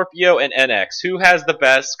Neo, Scorpio, and NX. Who has the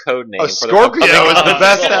best code name? Oh, for the Scorpio upcoming is the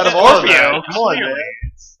best out of all of them. Scorpio, Come on, clearly.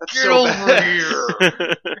 man. That's Get so over bad.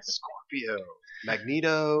 here. Scorpio.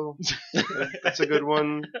 Magneto. That's a good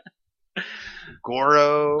one.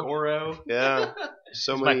 Goro. Goro. Yeah.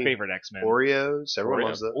 So It's many my favorite X-Men. Oreos. Everyone Oreo.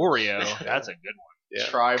 loves those. Oreo. That's a good one. Yeah.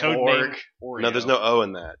 Triborg. Oreo. No, there's no O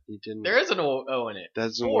in that. He didn't. There is an O in it.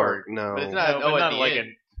 Doesn't Borg, work. No. but it's No, not an but O not at the like end.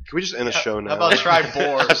 Can we just end the show now? How about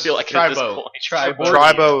Triborg? I feel like at this Tribo. point- Triborg.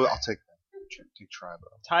 Tribo? I'll take that. Take Tribo.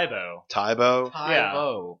 Tybo. Tybo?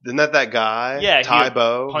 Tybo. Isn't that guy? Yeah, he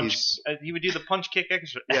Tybo. Punch. He's He would do the punch kick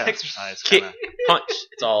Yeah. exercise. Kick, Kinda. punch.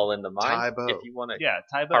 It's all in the mind. Tybo. If you want to Yeah,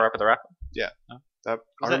 Tybo. power up with the rap. I that-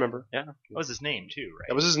 remember. That was his name too, right?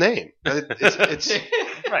 That was his name. It's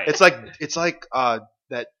right. it's like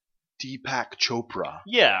that Deepak Chopra.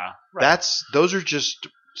 yeah. Right. Those are just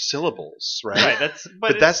syllables, right? right.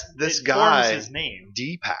 But that's this it guy. forms his name.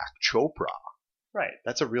 Deepak Chopra. Right.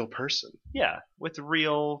 That's a real person. Yeah. With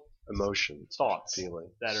real Emotions, thoughts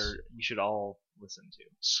feelings that are you should all listen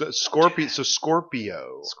to. Scorpio. So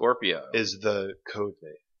Scorpio Scorpio. is the code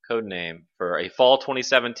name. Code name for a fall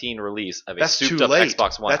 2017 release of a That's too souped up late.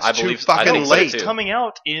 Xbox One. That's I too believe fucking I think so, late. too. It's coming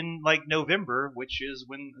out in like November, which is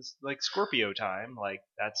when it's like Scorpio time. Like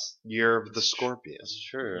that's Year of the Scorpion. That's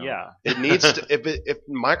true. yeah. It needs to. If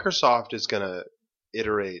Microsoft is going to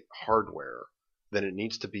iterate hardware, then it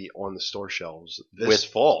needs to be on the store shelves this With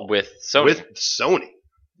fall With Sony. with Sony.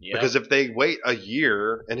 Yeah. Because if they wait a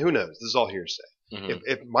year, and who knows, this is all hearsay. Mhm.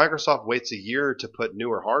 If Microsoft waits a year to put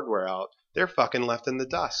newer hardware out, they're fucking left in the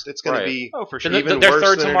dust. It's going Right. to be oh, for Then sure. even they're worse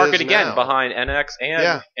third than to it market is again now. behind NX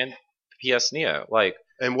and PS Neo. Like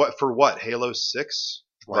and what Halo 6?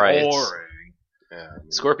 Right. it's- Boring. Yeah, I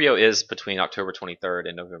mean, Scorpio is between October 23rd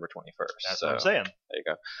and November 21st. That's so what I'm saying. there you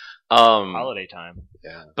go. Holiday time.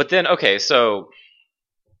 yeah. But then, okay, so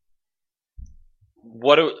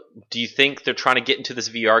what do you think they're trying to get into this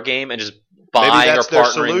VR game and just buying or that's their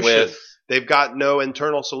partnering solution. with? They've got no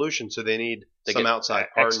internal solution, so they need They some get outside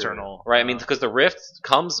partner. External. Right, I mean, because the Rift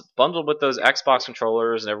comes bundled with those Xbox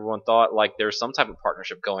controllers, and everyone thought like there's some type of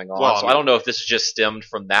partnership going on. Well, so I I don't know if this is just stemmed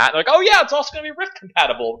from that. Like, oh yeah, it's also going to be Rift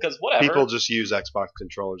compatible because whatever. People just use Xbox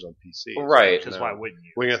controllers on PC. Right. Because No. why wouldn't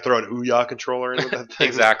you? We're gonna throw an Ouya controller in with that thing.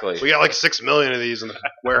 Exactly. We got like 6 million of these in the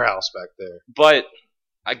warehouse back there. But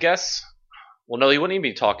I guess, well, no, he wouldn't even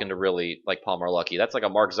be talking to really like Palmer Luckey. That's like a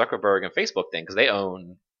Mark Zuckerberg and Facebook thing because they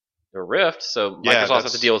own the Rift. So Yeah, Microsoft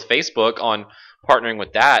has to deal with Facebook on partnering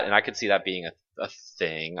with that, and I could see that being a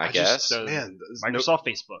thing. I guess. So Man, Microsoft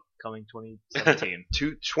Facebook coming 2017.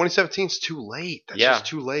 2017 is too late. That's Yeah. just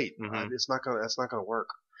too late. Mhm. It's not gonna. That's not gonna work.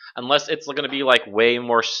 Unless it's going to be like way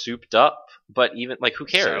more souped up, but even like who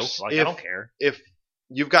cares? So, like, If- I don't care. If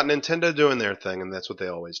you've got Nintendo doing their thing, and that's what they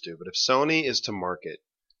always do. But if Sony is to market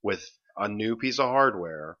with a new piece of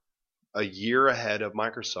hardware a year ahead of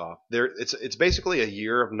Microsoft, it's basically a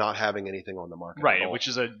year of not having anything on the market. at Right, all. which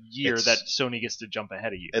is a year It's- that Sony gets to jump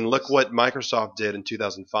ahead of you. And look what Microsoft did in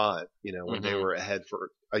 2005. You know, when they Mhm. were ahead for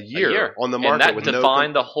a A year on the market and that with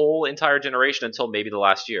defined the whole entire generation until maybe the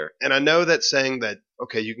last year. And I know that saying that,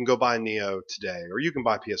 okay, you can go buy Neo today, or you can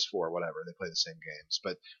buy PS4, whatever, they play the same games,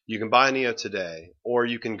 but you can buy Neo today, or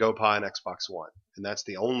you can go buy an Xbox One. And that's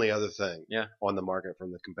the only other thing Yeah. on the market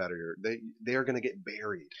from the competitor. They are going to get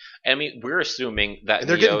buried. I mean, we're assuming that And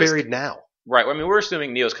they're getting Neo's- buried now. Right. I mean, we're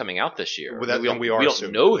assuming Neo's coming out this year. Well, that- we don't, we are we don't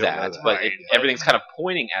assuming. know We don't know that, that. but Right. everything's kind of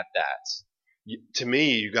pointing at that. To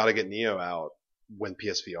me, you got to get Neo out when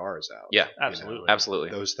PSVR is out. Yeah, You know, Absolutely. Absolutely.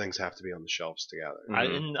 those things have to be on the shelves together.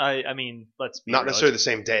 Mhm. I mean, let's be Not real. necessarily the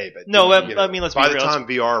same day, but No, you know, I mean, let's by be the real. time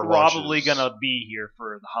VR Probably launches, gonna be here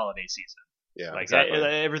for the holiday season. yeah. Like Exactly.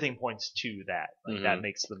 everything points to that. Like that Mhm.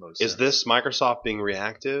 makes the most. Is sense. this Microsoft being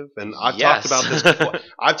reactive? And I've Yes. talked about this before.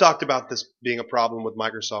 I've talked about this being a problem with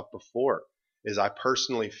Microsoft before. Is I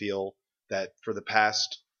personally feel that for the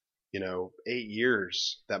past, 8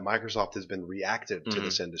 years, that Microsoft has been reactive to Mhm.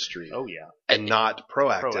 this industry Oh yeah. and not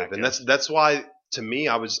proactive. Proactive. And that's why, to me,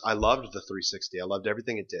 I loved the 360. I loved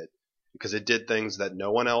everything it did because it did things that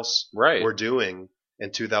no one else Right. were doing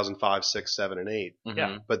in 2005, 6, 7, and 8. Mhm.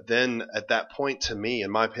 Yeah. But then at that point, to me, in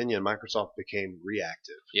my opinion, Microsoft became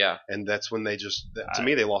reactive. Yeah. And that's when they just, to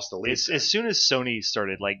me, they lost the lead. As soon as Sony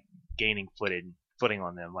started like gaining footing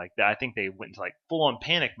on them, like I think they went into like full on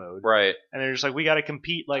panic mode, Right. and they're just like, we got to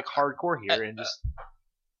compete like hardcore here, and just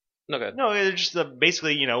No, good. No, they're just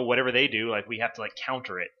basically, whatever they do, like we have to like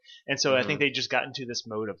counter it. And so I Mhm. think they just got into this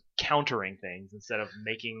mode of countering things instead of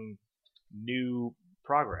making new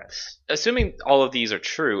progress. Assuming all of these are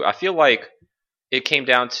true, I feel like it came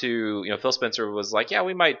down to, Phil Spencer was like, yeah,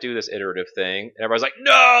 we might do this iterative thing. And everybody's like,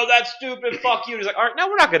 no, that's stupid, fuck you. And he's like, all right, no,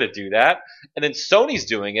 we're not going to do that. And then Sony's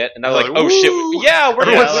doing it, and they're like, oh Woo! shit, yeah, we're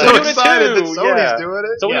Everyone's doing so it excited too. that Sony's Yeah. doing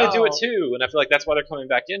it. So we're Yeah. going to do it too. And I feel like that's why they're coming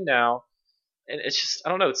back in now. And it's just, I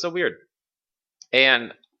don't know, it's so weird.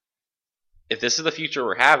 And if this is the future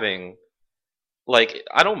we're having, like,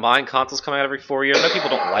 I don't mind consoles coming out every 4 years. I know people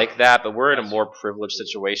don't like that, but we're in a more privileged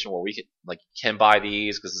situation where we can buy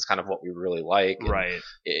these because it's kind of what we really like. and Right.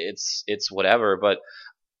 It's whatever. But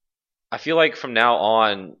I feel like from now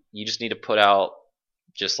on, you just need to put out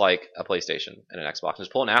just like a PlayStation and an Xbox.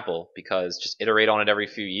 Just pull an Apple, because just iterate on it every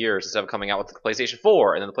few years instead of coming out with the PlayStation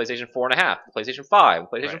 4 and then the PlayStation 4.5, the PlayStation 5,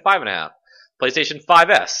 the PlayStation 5.5, PlayStation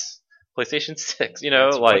 5S, PlayStation 6.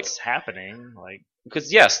 That's like. what's happening. Like,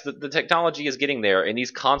 Because yes, the technology is getting there, and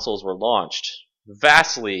these consoles were launched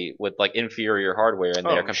vastly with like inferior hardware in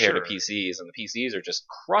there Oh, compared sure. to PCs, and the PCs are just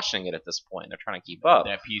crushing it at this point. They're trying to keep up.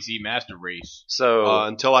 That PC master race. So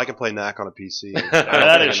Until I can play Knack on a PC, I don't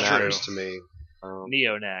That think is it matters true. to me.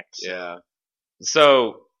 Neonax. Yeah,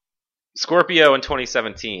 so Scorpio in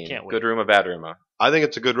 2017. Can't wait. Good rumor, bad rumor. I think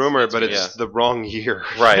it's a good rumor, but it's Yeah. the wrong year.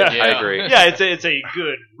 Right, Yeah. I agree. Yeah, it's a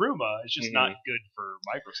good Roomba. It's just Mhm. not good for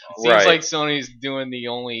Microsoft. Seems Right. like Sony's doing the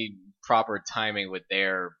only proper timing with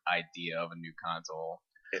their idea of a new console.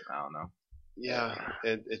 I don't know. Yeah,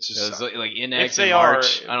 it's It just was like in If X they in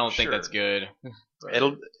March. are, I don't think sure. that's good.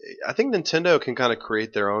 it'll. I think Nintendo can kind of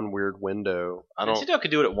create their own weird window. I don't. Nintendo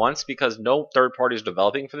could do it at once because no third party is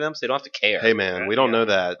developing for them, so they don't have to care. Hey man, we don't Yeah. know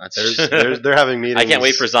that. That's- They're having meetings. I can't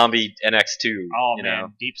wait for Zombie NX2. Oh you man, know?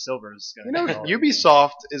 Deep Silver is You gonna. know, be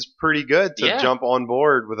Ubisoft is pretty good to Yeah. jump on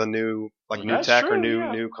board with a new new That's tech or true, new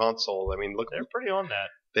yeah. new console. I mean, look, They're pretty on that.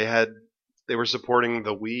 they were supporting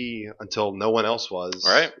the Wii until no one else was.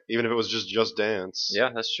 Right. Even if it was just Dance. Yeah,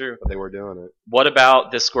 that's true. But they were doing it. What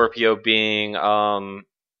about this Scorpio being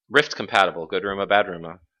Rift compatible? Good rumor, bad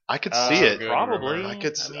rumor. I could see it. good Probably. rumor. I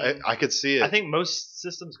could. mean, I could see it. I think most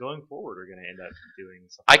systems going forward are going to end up doing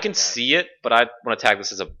something. I can like that. see it, but I want to tag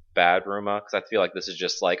this as a bad rumor because I feel like this is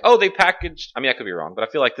just like, oh, they packaged. I mean, I could be wrong, but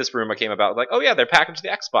I feel like this rumor came about like, oh yeah, they packaged the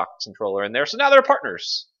Xbox controller in there, so now they're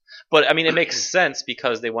partners. But I mean, it makes sense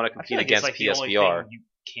because they want to I compete feel like against it's like the only PSVR. thing you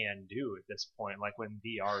can do at this point, like when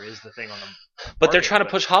VR is the thing on the. But they're market, trying to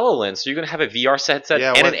push HoloLens, so you're going to have a VR headset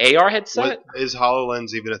Yeah, and what- an AR headset, What, is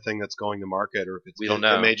HoloLens even a thing that's going to market, or if it's We don't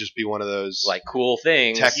know. It may just be one of those like cool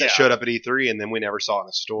things. tech Yeah. that showed up at E3 and then we never saw it in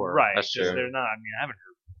a store. Right, That's 'cause true. they're not. I mean, I haven't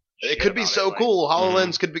heard. It shit could be about so like- cool.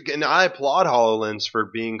 HoloLens could be, and I applaud HoloLens for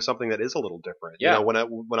being something that is a little different. Yeah. You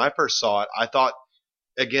know, when I first saw it, I thought,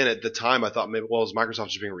 again at the time, I thought maybe is Microsoft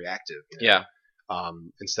just being reactive? You know? Yeah.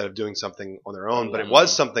 Instead of doing something on their own, but it Mhm.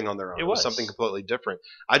 was something on their own. It It was was. something completely different.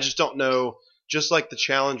 I just don't know. Just like the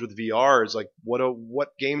challenge with VR is like, what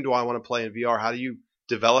game do I want to play in VR? How do you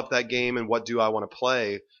develop that game, and what do I want to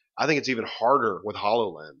play? I think it's even harder with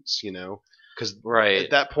HoloLens. You know, because Right.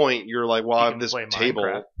 at that point you're like, well, You I have can this play table.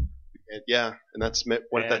 Minecraft. Yeah, and that's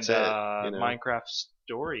what if that's it. You know? Minecraft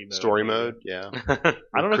story mode. Story maybe. mode, yeah.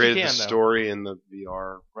 I don't know if you created can the though. story in the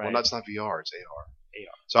VR. Right. Well, that's not VR; it's AR.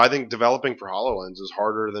 AR. So I think developing for HoloLens is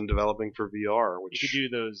harder than developing for VR. You Which could do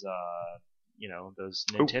those, those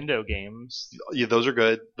Nintendo games. yeah, those are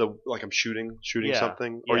good. I'm shooting Yeah,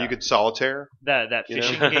 something, or yeah. you could solitaire. That You know?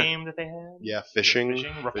 fishing game that they had. Yeah, fishing.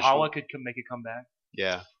 Rapala could make a comeback.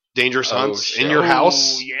 Yeah, dangerous Oh, hunts shit. in your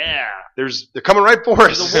house. Oh, yeah. They're coming right for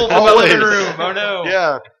us. There's a wolf in the Always. living room. Oh no.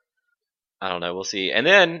 Yeah, I don't know. We'll see. And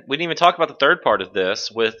then we didn't even talk about the third part of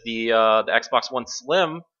this with the Xbox One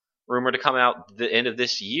Slim rumor to come out the end of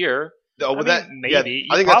this year. oh, with I that mean, maybe.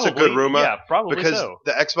 Yeah, I think that's a good rumor. Yeah, probably Because so.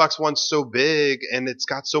 the Xbox One's so big and it's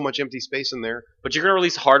got so much empty space in there. But you're going to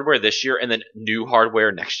release hardware this year and then new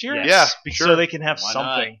hardware next year? Yes, Yeah, because sure. so they can have Why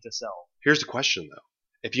something to sell. Here's the question though.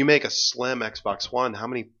 If you make a slim Xbox One, how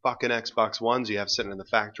many fucking Xbox Ones do you have sitting in the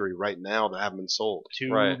factory right now that haven't been sold?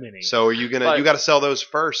 Too Right. many. So are you gonna But- you got to sell those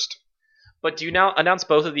first? But do you now announce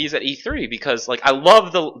both of these at E3? Because like I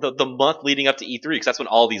love the month leading up to E3 because that's when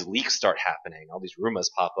all these leaks start happening, all these rumors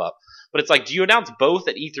pop up. But it's like, do you announce both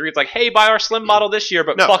at E3? It's like, hey, buy our Slim model this year,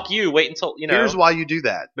 but No. fuck you, wait until Here's why you do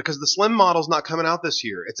that. Because the slim model's not coming out this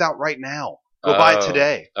year. It's out right now. Go buy it Oh.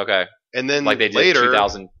 today. Okay, And then like they did later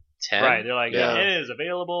 2010. right, they're like, Yeah. it is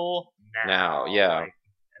available now. yeah. Like,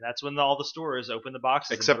 and that's when all the stores open the boxes.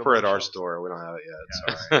 and except put for them at on our shelves. store, we don't have it yet.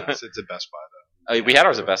 Yeah. Sorry. It's at Best Buy though. We had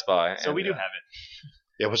ours at Best Buy. So and, we do have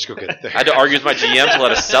it. Yeah, let's go get it there. I had to argue with my GM to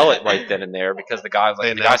let us sell it right then and there because the guy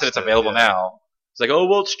said it's announced available it, yeah. now. It's like, oh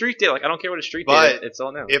well, it's street day. Like I don't care what a street But day. It's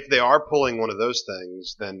all now. If they are pulling one of those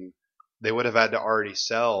things, then they would have had to already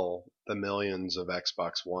sell the millions of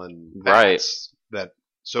Xbox One bats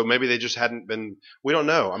so maybe they just hadn't been. We don't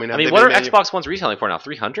know. I mean, what are Xbox Ones retailing for now?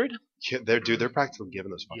 300? Yeah, they're practically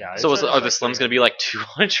giving us. Yeah, So are the Slims going to be like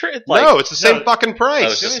 200? No, it's the same fucking price.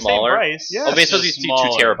 Oh, it's just smaller? Price. Yeah. I mean, it's supposed to just be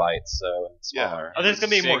smaller. 2 terabytes, so it's Yeah. smaller. Oh, there's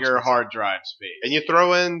gonna be more bigger expensive. hard drive space. And you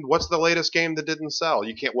throw in what's the latest game that didn't sell?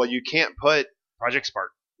 You can't put Project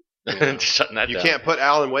Spark. Shutting that you down. can't put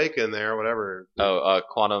Alan Wake in there, whatever.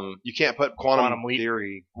 Quantum. You can't put Quantum Quantum Leap.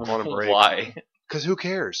 Theory, Quantum Break. Why? Because who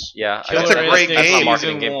cares? Yeah, That's a great Instinct game.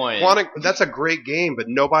 Marketing Season game. 1. That's a great game, but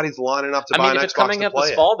nobody's lining up to buy I mean, an if it's Xbox coming to up play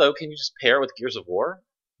this it. fall, though, can you just pair it with Gears of War?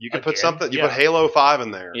 You can put Again? something. You Yeah. put Halo 5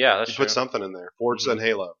 in there. Yeah, that's You true. put something in there. Forza and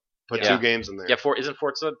Halo. Put Yeah. 2 games in there. Yeah, isn't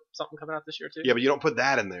Forza something coming out this year, too? Yeah, but you don't put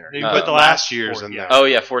that in there. You You put put the last last year's four, in yeah. there. Oh,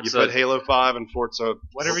 yeah, You Forza. put Halo 5 and Forza.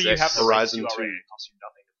 Whatever you 6. have the rights to Horizon 2. already, it costs you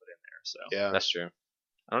nothing to put in there. So Yeah. That's true.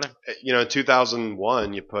 I don't know. You know, in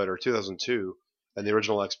 2001 you put, or 2002, and the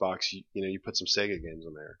original Xbox, you put some Sega games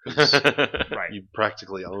in there. 'Cause right. you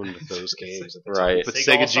practically owned those games at the Right. time. You put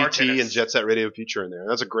Sega Sega All-Star GT Tennis. and Jet Set Radio Future in there.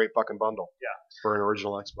 That's a great fucking bundle. Yeah. For an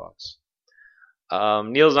original Xbox.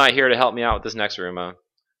 Neil's not here to help me out with this next rumor.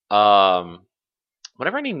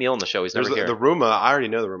 Whenever I need Neil on the show, he's There's never here. the rumor, I already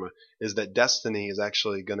know the rumor, is that Destiny is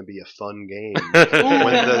actually going to be a fun game when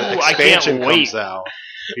the I can't expansion wait. comes out.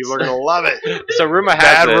 People are going to love it. So rumor has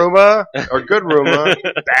Bad it. rumor or good rumor?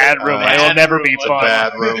 Bad rumor. Bad It'll never be It's a fun.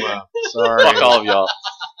 bad rumor. Sorry. Fuck all of y'all.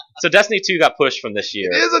 So Destiny 2 got pushed from this year.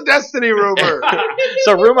 It is a Destiny rumor.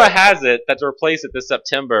 So rumor has it that to replace it this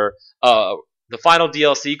September, the final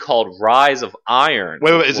DLC called Rise of Iron.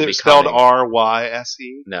 Wait, is will be it spelled coming.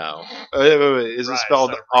 R-Y-S-E? No, Wait. Is it Rise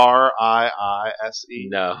spelled of- R-I-I-S-E?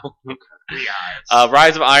 no. Three eyes.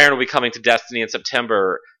 Rise of Iron will be coming to Destiny in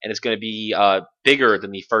September, and it's going to be bigger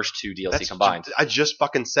than the first 2 DLC combined. I just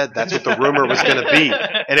fucking said that's what the rumor was going to be,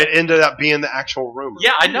 and it ended up being the actual rumor.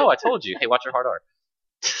 Yeah, I know. I told you. Hey, watch your hard art.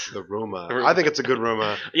 The rumor. I think it's a good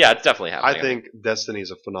rumor. Yeah, it's definitely happening. I think Destiny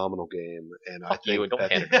is a phenomenal game, and I Fuck you, think don't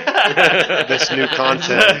that hand it to me. this new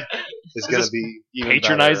content is going to be even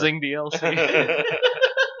Patronizing DLC.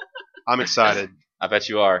 I'm excited. I bet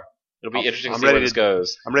you are. It'll be I'm- interesting to I'm see where ready this to-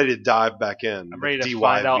 goes. I'm ready to dive back in. I'm ready to DYV.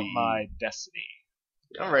 find out my destiny.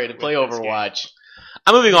 I'm ready to play With this Overwatch.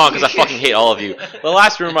 I'm moving on because I fucking hate all of you. The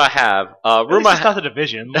last rumor I have, Rumor it's not the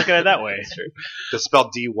division. Look at it that way. It's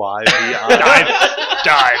spelled D-Y-V-I.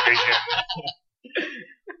 Die vision.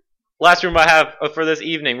 last rumor I have for this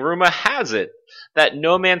evening. Rumor has it that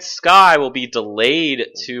No Man's Sky will be delayed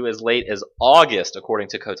to as late as August, according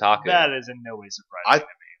to Kotaku. That is in no way surprising.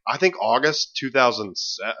 I think August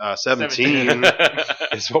 2017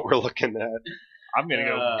 is what we're looking at. I'm gonna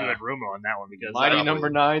go good rumor on that one because Mighty number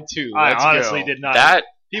 9 too. I Let's honestly go. did not. that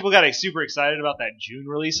People got super excited about that June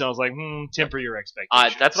release, and I was like, temper your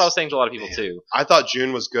expectations. that's what I was saying to a lot of people Man. too. I thought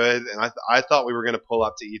June was good, and I thought we were going to pull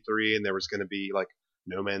up to E3, and there was going to be like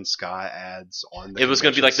No Man's Sky ads on the It was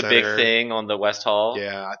going to be like the convention big center. thing on the West Hall.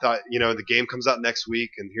 Yeah, I thought the game comes out next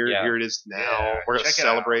week, and here it is now. Yeah, We're going to check it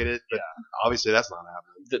celebrate it, but obviously that's not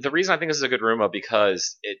happening. The reason I think this is a good rumor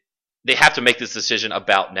because they have to make this decision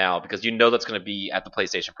about now because you know that's going to be at the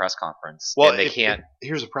PlayStation press conference. Well, and they can't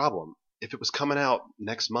Here's the problem: if it was coming out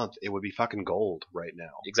next month, it would be fucking gold right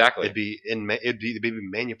now. exactly It'd be they'd be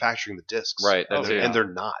manufacturing the discs, right. And, That's they're, it. and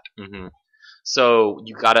they're not. hmm So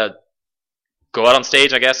you gotta go out on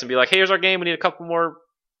stage, I guess, and be like, "Hey, here's our game. We need a couple more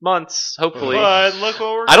months, hopefully." But look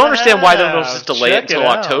what we're I don't gonna understand why they have. don't just delay Check it until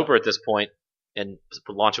out. October at this point and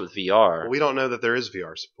launch it with VR. We don't know that there is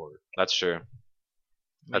VR support. That's true.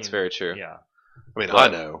 That's I mean, very true. Yeah. I mean,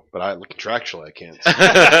 But- I know, but contractually I can't.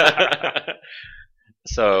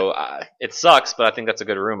 So it sucks, but I think that's a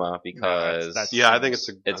good rumor because that's- Yeah, I think it's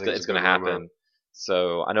it's a going to good rumor. happen.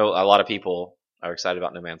 So I know a lot of people are excited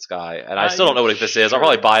about No Man's Sky, and I Uh, still don't know what this is. I'll sure.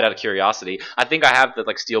 probably buy it out of curiosity. I think I have the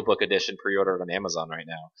Steelbook edition pre-ordered on Amazon right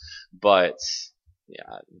now, but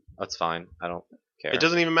yeah, that's fine. I don't care. It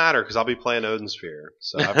doesn't even matter because I'll be playing Odin Sphere,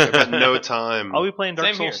 so I've got no time. I'll be playing Dark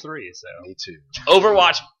Same Souls here. 3, so. Me too.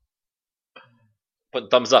 Overwatch. Put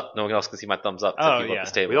thumbs up. No one else can see my thumbs up. except Oh, people yeah. at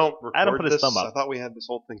this table. We don't record Adam put his this. thumb up. I thought we had this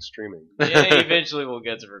whole thing streaming. Yeah, eventually we'll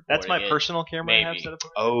get to recording That's my it. personal camera I have Maybe. set up.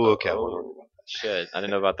 Oh, okay. Shit, I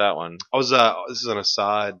didn't know about that one. I was this is an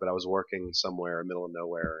aside, but I was working somewhere in the middle of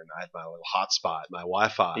nowhere, and I had my little hotspot, my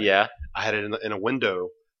Wi-Fi. Yeah. I had it in a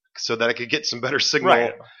window so that I could get some better signal.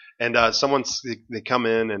 Right. And they come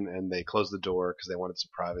in and they close the door because they wanted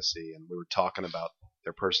some privacy, and we were talking about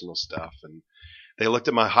their personal stuff, and they looked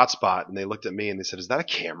at my hotspot and they looked at me and they said, "Is that a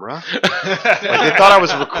camera?" Like they thought I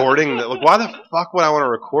was recording. Like, why the fuck would I want to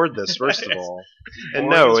record this? First of all, and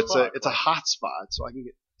no, it's a hotspot, so I can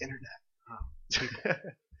get internet.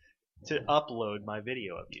 To upload my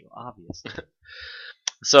video of you, obviously.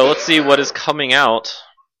 So let's see what is coming out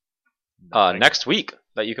next week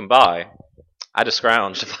that you can buy. I just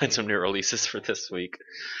scrounged to find some new releases for this week.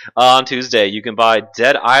 On Tuesday, you can buy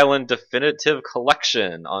Dead Island Definitive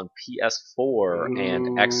Collection on PS4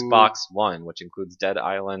 and Xbox One, which includes Dead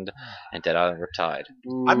Island and Dead Island Riptide.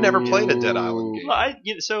 I've never played a Dead Island game. Well,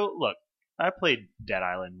 so look, I played Dead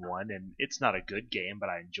Island 1, and it's not a good game, but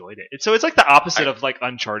I enjoyed it. So it's like the opposite of like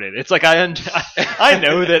Uncharted. It's like I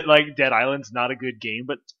know that like Dead Island's not a good game,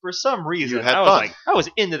 but for some reason You had I was fun. like I was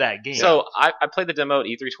into that game. So I played the demo at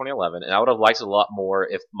E3 2011, and I would have liked it a lot more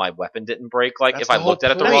if my weapon didn't break. Like That's if I the whole looked at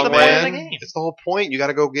it the point, wrong That's the way. point of the man. game. It's the whole point. You got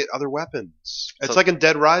to go get other weapons. It's So- like in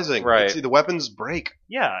Dead Rising. Right. See, the weapons break.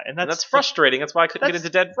 yeah, and And that's frustrating. That's why I couldn't get that's-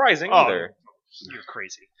 into Dead Rising Oh. either. You're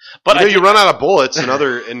crazy. But you I did- run out of bullets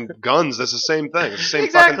and guns. That's the same thing. It's the same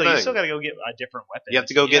Exactly. fucking thing. You still got to go get a different weapon. You have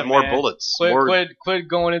to go get more man. bullets. Quit, More, quit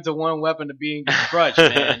going into one weapon to being crutch,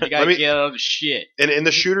 man. You gotta Let me- get out of the shit. And in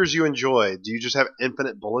the shooters you enjoy, do you just have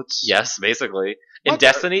infinite bullets? Yes, basically. In What?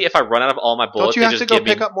 Destiny, if I run out of all my bullets, Don't you they have just to go give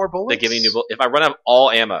me pick up more bullets? they give me new bullets. If I run out of all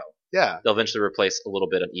ammo, Yeah, they'll eventually replace a little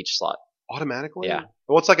bit on each slot. automatically. Yeah.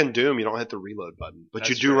 Well, it's like in Doom, you don't hit the reload button, but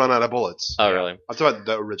you That's do true. run out of bullets. Oh, really? I'm talking about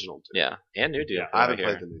the original Doom. Yeah, and New Doom. Yeah, from I what haven't hear.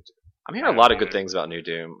 played the new Doom. I'm hearing a lot of good things about New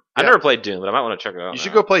Doom. I Yeah. never played Doom, but I might want to check it out. You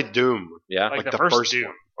should now. go play Doom. Yeah. like like the the first first Doom.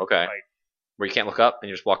 one. Okay. like- Where you can't look up and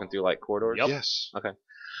you're just walking through like corridors. Yep. Yes.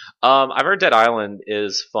 I've heard Dead Island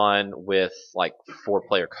is fun with like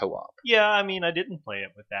 4-player co-op. Yeah, I mean, I didn't play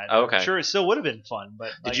it with that. Oh, okay. I'm sure it still would have been fun,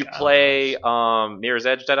 but Did like, you I don't play know. Mirror's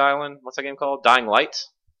Edge Dead Island? What's that game called? Dying Light.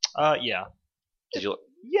 Yeah. Did you?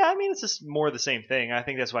 Yeah, I mean, it's just more the same thing. I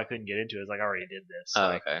think that's why I couldn't get into it. It's like I already did this, Oh,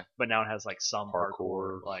 like, okay. but now it has like some Parkour.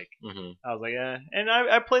 parkour. Like hmm I was like, and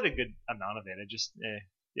I played a good amount of it. It just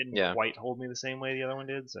didn't Yeah. quite hold me the same way the other one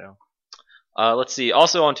did. So Let's see.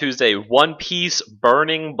 Also on Tuesday, One Piece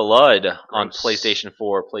Burning Blood on Gross. PlayStation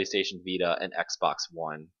 4, PlayStation Vita, and Xbox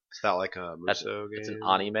One. Is that like a That's- Muso game? It's an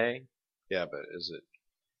anime. Yeah, but is it?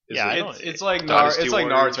 Is Yeah, I it, don't- It's like Dynasty it's like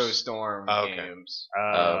Warriors? Naruto Storm Oh, okay. games.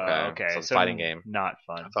 Okay. So it's a fighting game. Not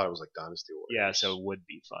fun. I thought it was like Dynasty Warriors. Yeah, so it would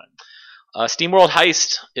be fun. SteamWorld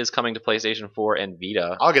Heist is coming to PlayStation 4 and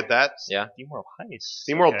Vita. I'll get that. Yeah. SteamWorld Heist.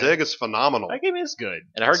 SteamWorld Okay. Dig is phenomenal. That game is good.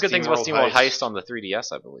 And I heard good things about SteamWorld SteamWorld Heist. Heist on the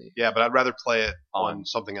 3DS, I believe. Yeah, but I'd rather play it On- on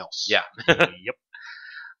something else. Yeah. Yep.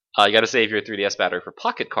 You got to save your 3DS battery for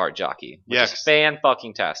Pocket Card Jockey. Which Yes. is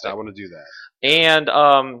fan-fucking-tastic. I want to do that. And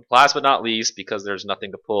last but not least, because there's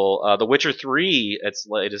nothing to pull, The Witcher 3, its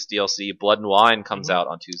latest DLC, Blood and Wine, comes Mhm. out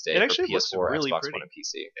on Tuesday It for actually looks PS4, really Xbox pretty. One, and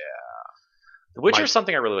PC. Yeah. The Witcher My- is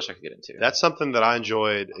something I really wish I could get into. That's something that I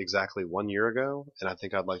enjoyed exactly 1 year ago, and I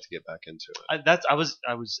think I'd like to get back into it. I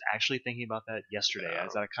was actually thinking about that yesterday. Yeah. I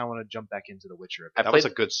kind of want to jump back into The Witcher. I That played, was a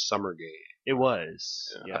good summer game. It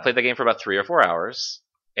was. Yeah. Yeah. I played the game for about 3 or 4 hours,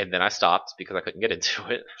 and then I stopped because I couldn't get into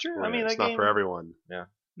it. Sure. Yeah, I mean, it's that not game. for everyone.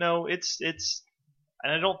 No, it's,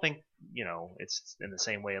 and I don't think it's in the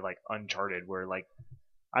same way like Uncharted, where like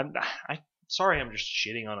I'm sorry, I'm just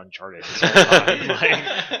shitting on Uncharted. This whole time. Like,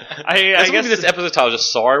 I That's guess gonna be this episode title.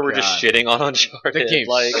 Just sorry, we're just God. shitting on Uncharted. The game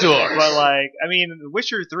like, sucks. but like I mean, The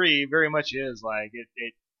Witcher 3 very much is like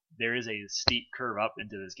it. There is a steep curve up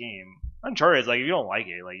into this game. Uncharted is like if you don't like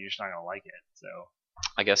it, like you're just not gonna like it. So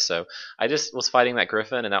I guess so. I just was fighting that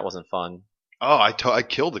Griffin, and that wasn't fun. Oh, I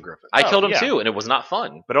killed the Griffin. I Oh, killed him yeah. too, and it was not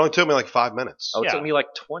fun. But it only took me like 5 minutes. Oh, it Yeah. took me like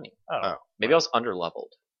 20. oh, Maybe I was underleveled.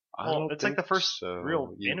 I well, don't it's like think the first so.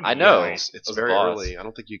 real enemy. I know. It's It was very the boss. early. I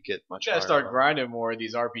don't think you get much. You gotta higher start level. grinding more of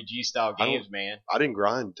these RPG style I don't- games, man. I didn't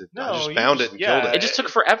grind. No, I just you found just- it and yeah, killed It it. just took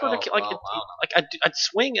forever Oh, to kill. Like, wow. I'd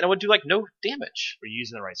swing and I would do like no damage. We're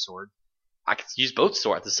using the right sword. I could use both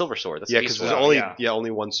swords. The silver sword. That's Yeah, the because beast there's sword. only yeah.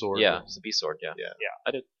 only one sword. Yeah, it's a beast sword. Yeah.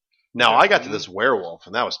 Now I got to this werewolf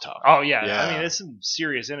and that was tough. Oh yeah, Yeah. I mean it's some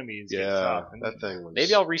serious enemies. Get yeah, tough, and- that thing was.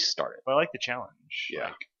 Maybe I'll restart it. But I like the challenge. Yeah.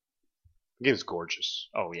 Like, The game's gorgeous,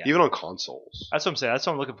 oh yeah. even on consoles. That's what I'm saying. That's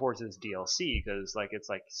what I'm looking forward to this DLC because like it's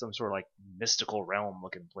like some sort of like mystical realm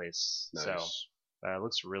looking place. Nice. So it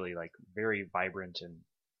looks really like very vibrant and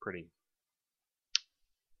pretty.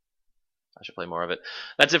 I should play more of it.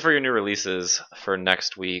 That's it for your new releases for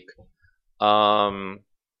next week.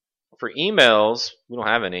 For emails, we don't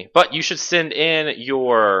have any, but you should send in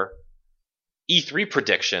your E3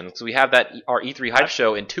 predictions because we have our E3 hype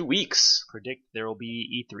show in 2 weeks. Predict there will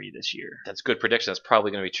be E3 this year. That's good prediction. That's probably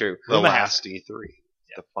going to be true. The Rumor last E3,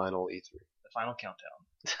 the final E3. The final countdown.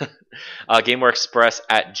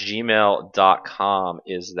 GameWareExpress@gmail.com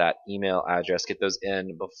is that email address. Get those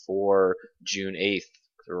in before June 8th.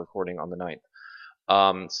 We're recording on the 9th.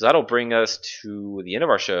 So that'll bring us to the end of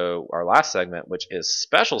our show, our last segment, which is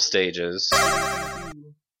special stages.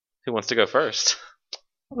 Who wants to go first?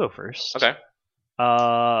 I'll go first. Okay.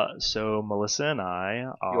 So Melissa and I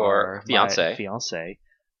are Your fiance. my fiance.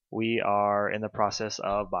 We are in the process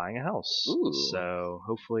of buying a house. Ooh. So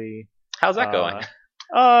hopefully, How's that going?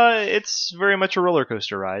 it's very much a roller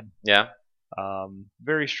coaster ride. Yeah.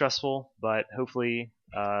 Very stressful, but hopefully,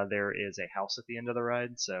 there is a house at the end of the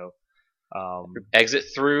ride. So, Exit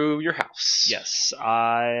through your house. yes,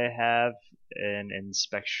 I have an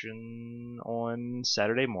inspection on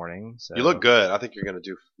Saturday morning. So You look good. I think you're going to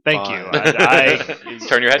do Thank fine. you. I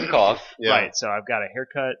Turn your head and cough. Yeah. Right. So I've got a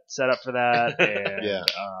haircut set up for that, and Yeah.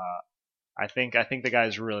 I think the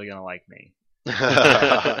guy's really gonna like me.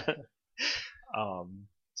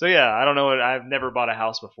 So yeah, I don't know. I've never bought a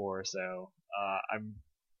house before, so I'm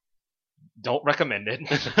don't recommend it.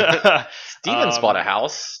 Steven's bought a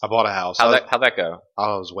house. I bought a house. How'd that go? I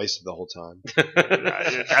was wasted the whole time.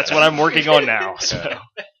 That's what I'm working on now. So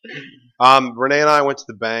Renee and I went to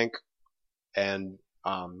the bank, and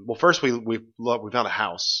well, first we found a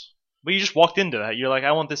house. but you just walked into that. You're like,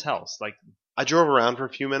 I want this house. Like, I drove around for a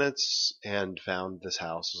few minutes and found this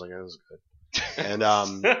house. I was like, "This is good." And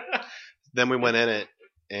then we went in it,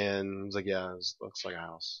 and I was like, "Yeah, this looks like a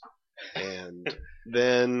house." And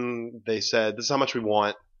then they said, "This is how much we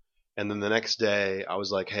want." And then the next day, I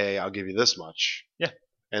was like, "Hey, I'll give you this much." Yeah.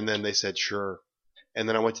 And then they said, "Sure." And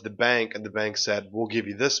then I went to the bank, and the bank said, "We'll give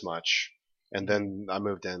you this much." And then I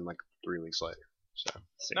moved in like 3 weeks later. So,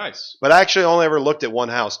 Nice. but I actually only ever looked at one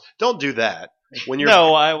house. Don't do that. When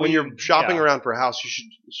you're when you're shopping around for a house, you should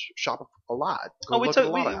shop a lot. Go look at a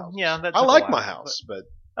lot of houses. Yeah, that I took a like while, my house, but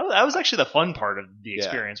that was actually the fun part of the Yeah.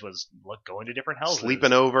 experience was going to different houses,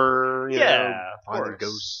 sleeping over, you know, Yeah, of finding course.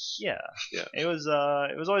 ghosts. Yeah, Yeah. It was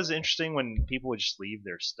always interesting when people would just leave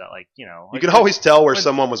their stuff, like You like can always tell where when-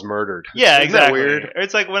 someone was murdered. Yeah, Isn't exactly. that weird?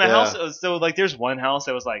 It's like when a Yeah. house. So like, there's one house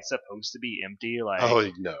that was like supposed to be empty, like Oh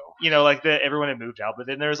no. like everyone had moved out, but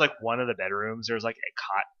then there was like one of the bedrooms. There was like a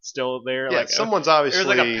cot still there. Yeah, like someone's there obviously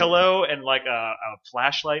was like a pillow and like a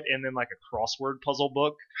flashlight, and then like a crossword puzzle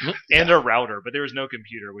book and a router, but there was no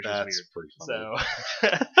computer, which was That's weird. pretty funny.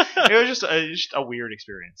 So it was just a weird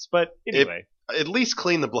experience. But anyway, At least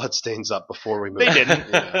clean the bloodstains up before we move. they didn't.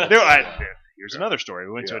 Yeah. Here's another story.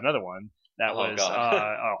 We went to Yeah. another one that Oh, was God.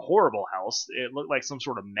 a horrible house. It looked like some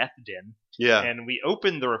sort of meth den. Yeah. And we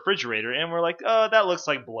opened the refrigerator and we're like, oh, that looks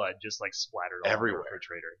like blood, just like splattered all over Everywhere. the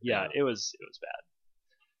refrigerator. Yeah, it was bad.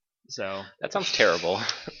 So That sounds terrible.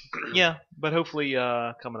 yeah, but hopefully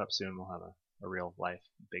coming up soon we'll have a real life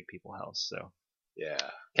big people house. So Yeah.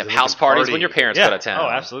 Have They house can parties party. when your parents yeah. go to town. Oh,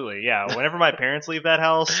 absolutely. Yeah. Whenever my parents leave that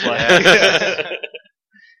house, like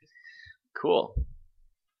Cool.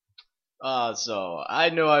 So I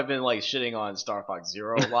know I've been like shitting on Star Fox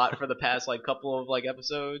Zero a lot for the past like couple of like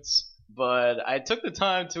episodes, but I took the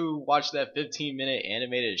time to watch that 15-minute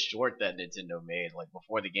animated short that Nintendo made like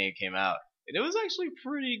before the game came out, and it was actually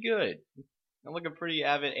pretty good. I'm like a pretty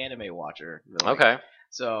avid anime watcher. Really. Okay.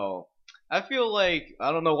 So I feel like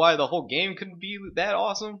I don't know why the whole game couldn't be that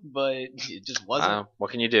awesome, but it just wasn't.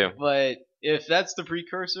 What can you do? But if that's the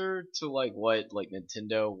precursor to like what like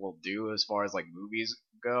Nintendo will do as far as like movies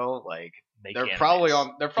go, like make they're animes. probably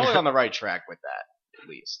on the right track with that at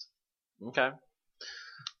least. Okay.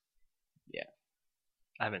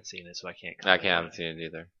 I haven't seen it, so I can't. I comment on haven't it. seen it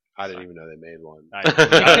either. I didn't even know they made one.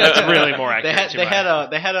 That's really more accurate. They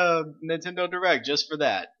had a Nintendo Direct just for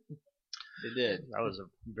that. They did. That was a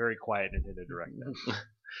very quiet Nintendo Direct. Then.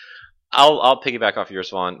 I'll piggyback off yours,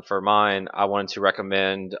 Swan. For mine, I wanted to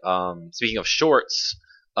recommend. Speaking of shorts,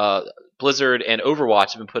 Blizzard and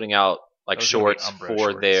Overwatch have been putting out like Those are gonna be shorts Umbra for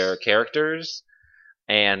shorts. their characters,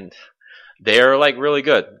 and they're like really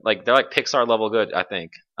good. Like they're like Pixar level good, I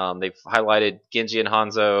think. They've highlighted Genji and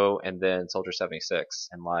Hanzo, and then Soldier 76,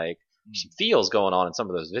 and like some feels going on in some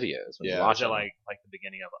of those videos. When you Yeah. watch Was it them. like the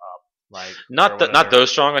beginning of Up? Like not or the, one of not their- those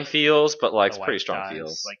strong feels, but like the pretty wife strong dies,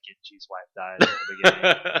 feels. Like Genji's wife dies at the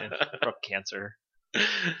beginning from cancer.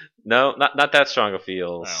 No, not that strong of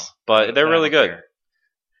feels, No. but they're I really don't good. care.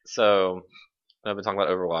 So I've been talking about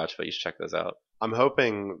Overwatch, but you should check those out. I'm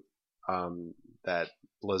hoping that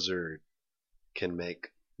Blizzard can make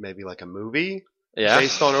maybe like a movie Yeah,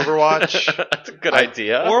 based on Overwatch. That's a good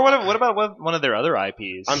idea. Or what about one of their other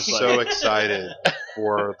IPs? I'm Like, so excited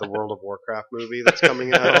for the World of Warcraft movie that's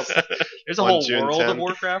coming out. there's a on whole June World of 10th.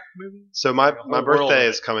 Warcraft movie. So my whole world birthday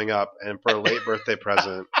of is coming up, and for a late birthday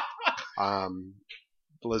present,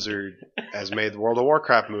 Blizzard has made the World of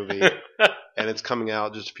Warcraft movie, and it's coming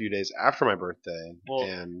out just a few days after my birthday. Well,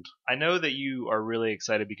 and I know that you are really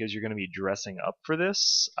excited because you're going to be dressing up for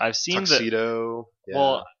this. I've seen tuxedo. that. Yeah,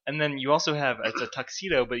 Well, and then you also have it's a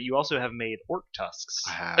tuxedo, but you also have made orc tusks.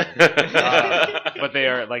 I have. But they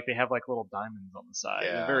are they have little diamonds on the side.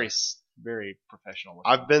 Yeah. They're very professional.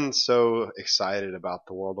 looking. I've been so excited about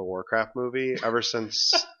the World of Warcraft movie ever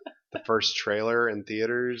since the first trailer in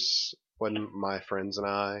theaters when my friends and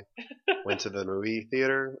I went to the movie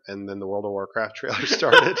theater, and then the World of Warcraft trailer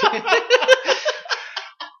started.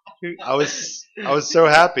 I was so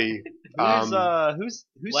happy. Who's laughed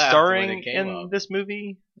when starring it came in up. this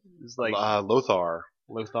movie? It's Lothar.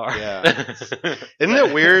 Lothar. Yeah. Isn't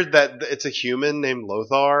it weird that it's a human named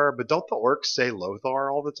Lothar, but don't the orcs say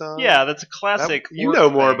Lothar all the time? Yeah, that's a classic. You orc know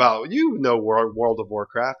more thing. about World of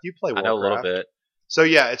Warcraft. You play I Warcraft. know a little bit. So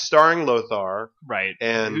yeah, it's starring Lothar, right.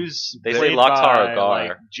 and Who's They say played Loktar by,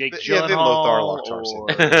 Gar. Jake Yeah, they Gyllenhaal?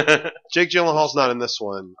 Lothar, or Jake Gyllenhaal's not in this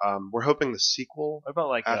one. We're hoping the sequel. what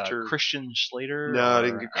about after- Christian Slater? No, I or,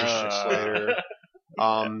 didn't get Christian uh, Slater.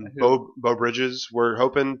 who- Bo Bridges. We're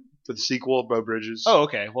hoping for the sequel. Bo Bridges Oh,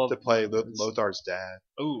 okay. Well, to play Lothar's dad.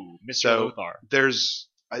 ooh, Mr. So- Lothar.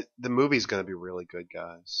 The movie's going to be really good,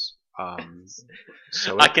 guys.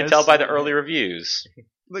 So I can tell by the early reviews.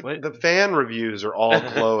 What? the fan reviews are all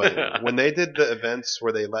glowing. When they did the events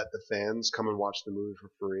where they let the fans come and watch the movie for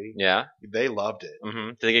free, Yeah. they loved it. Mm-hmm.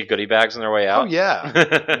 Did they get goodie bags on their way Oh out?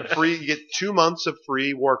 yeah, free. You get 2 months of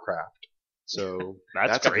free Warcraft. So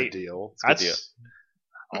That's a great. good deal. That's deal.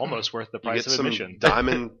 almost worth the You price get of some admission.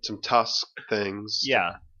 diamond, some tusk things.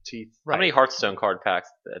 Yeah, Teeth. How many Hearthstone card packs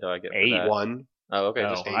do I get? For 8. that? One. Oh, okay. no,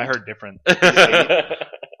 Just eight. I heard different.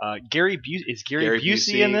 eight. Gary Busey is Gary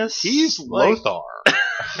Busey in this? He's Like, Lothar.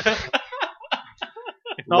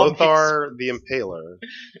 it all Lothar the Impaler.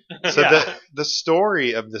 So Yeah. the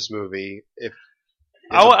story of this movie, if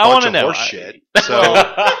I want to know. shit. So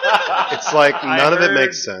it's like I none of it heard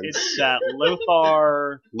makes sense. It's that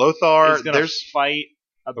Lothar Lothar, is going to there's fight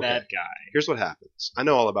a Okay. bad guy. here's what happens. I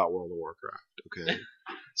know all about World of Warcraft. Okay,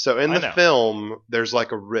 so in I the know. film, there's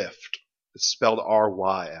like a rift. It's spelled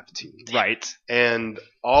RYFT, Right. and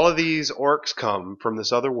all of these orcs come from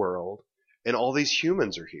this other world, and all these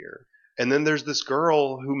humans are here. And then there's this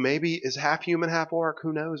girl who maybe is half human, half orc.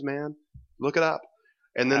 Who knows, man? Look it up.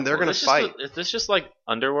 And then they're gonna fight. Is this just like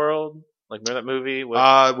Underworld? Like remember that movie?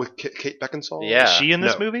 With, With Kate Beckinsale. Yeah. Is she in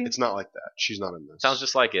this No, movie? It's not like that. She's not in this. sounds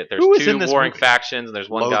just like it. There's Who is two in this warring movie? factions, and there's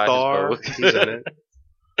one Lothar. guy who's both. He's in it.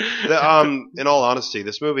 In all honesty,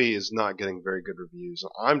 this movie is not getting very good reviews.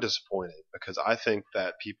 I'm disappointed because I think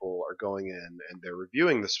that people are going in and they're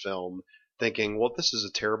reviewing this film thinking, well, this is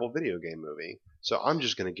a terrible video game movie. So I'm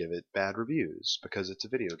just going to give it bad reviews because it's a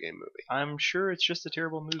video game movie. I'm sure it's just a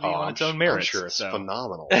terrible movie Oh, on I'm its own I'm merits. sure it's so.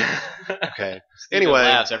 phenomenal. Okay. Steven Anyway,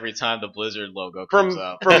 laughs every time the Blizzard logo comes from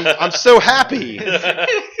up. I'm so happy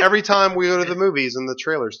every time we go to the movies and the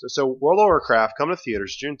trailers. So World of Warcraft coming to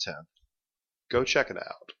theaters June 10th. Go check it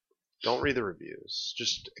out. Don't read the reviews.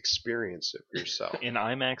 Just experience it for yourself. In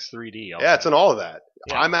IMAX 3D. Yeah, it's in all of that.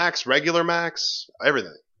 Yeah. IMAX, regular Max,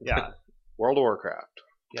 everything. Yeah. World of Warcraft.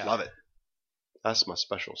 Yeah. Love it. That's my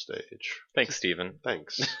special stage. Thanks, Steven.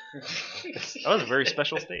 Thanks. That was a very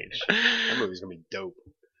special stage. That movie's gonna be dope.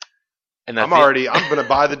 And that's I'm gonna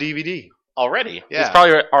buy the DVD. already. Yeah. It's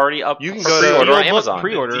probably already up You can for go to- pre-order on Steelbook Amazon.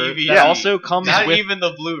 Pre-order. DVD. That also comes Not with. even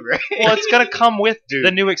the Blu-ray. Well, it's gonna come with Dude.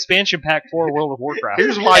 the new expansion pack for World of Warcraft.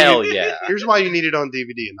 Here's why Hell you yeah. Here's why you need it on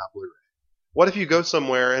DVD and not Blu-ray. What if you go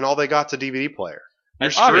somewhere and all they got's a DVD player? You're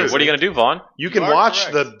That's obvious. screwed. What are you going to do, Vaughn? You can You are watch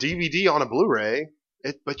correct. the DVD on a Blu-ray,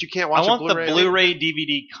 but you can't I watch want a the Blu-ray. Blu-ray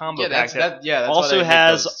DVD combo Yeah, pack that's that that's why also they make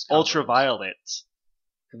has those combos. ultraviolet.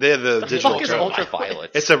 They're the The digital fuck is code.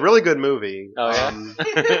 ultraviolet? It's a really good movie. Oh,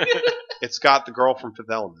 yeah? It's got the girl from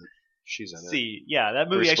Fifth Element. She's in it. See, yeah, that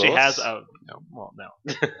movie Bruce actually Willis? has no.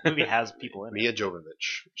 The movie has people in it. Mia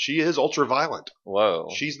Jovovich. She is ultra-violent. Whoa.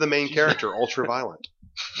 She's the main character, ultra-violent.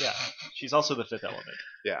 Yeah, she's also the Fifth Element.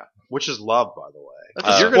 Yeah, which is love, by the way.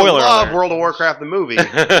 That's You're a going to spoiler love alert. World of Warcraft the movie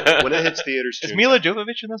when it hits theaters. Is June Mila 10th.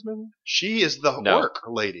 Jovovich in this movie? She is the No. orc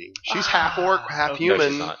lady. She's half orc, half Okay. No, human,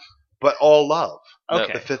 she's not. but all love. No.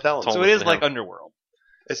 Okay, The Fifth Element. Totally. so it is Almost like him. Underworld.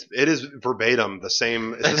 It is verbatim the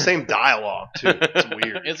same. It's the same dialogue too. It's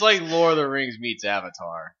weird. It's like Lord of the Rings meets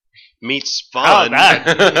Avatar. Meets Oh, fun.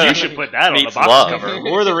 that you should put that on the Meets box love. cover.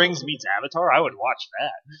 Lord of the Rings meets Avatar. I would watch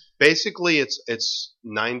that. Basically, it's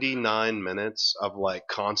 99 minutes of like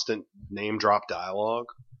constant name drop dialogue.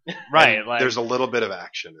 Right, And like there's a little bit of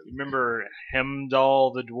action. remember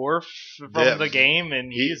Hemdall the dwarf from Yeah. the game,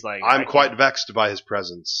 and he's like, I'm quite vexed by his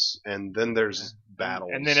presence. And then there's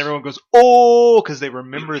battles. And then everyone goes, oh, because they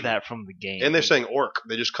remember that from the game. And they're saying orc.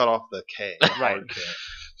 They just cut off the K. Right.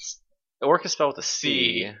 Orc is spelled with a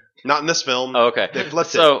C. Not in this film. Oh, okay. They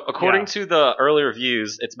flipped So, it. according to the early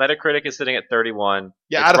reviews, its Metacritic is sitting at 31.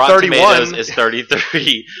 Yeah, its out of Rotten 31. Tomatoes is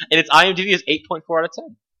 33. And its IMDb is 8.4 out of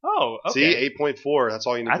 10. Oh, okay. See, 8.4. That's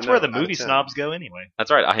all you need That's to know. where the out of movie 10. snobs go anyway.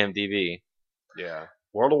 That's right, IMDb. Yeah.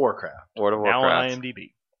 World of Warcraft. World of Now Warcraft. on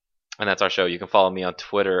IMDb. And that's our show. You can follow me on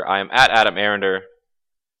Twitter. I am at Adam Arender.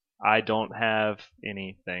 I don't have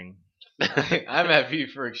anything. I'm at V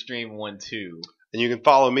for Extreme 1-2. And you can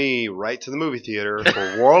follow me right to the movie theater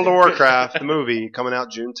for World of Warcraft, the movie, coming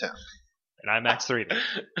out June 10th. And I'm Max 3.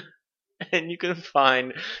 And you can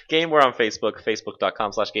find GameWare on Facebook,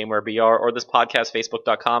 facebook.com/GameWareBR, or this podcast,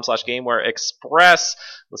 facebook.com/GameWareExpress.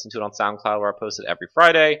 Listen to it on SoundCloud, where I post it every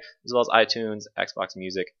Friday, as well as iTunes, Xbox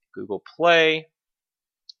Music, Google Play.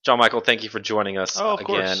 John Michael, thank you for joining us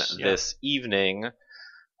again this evening.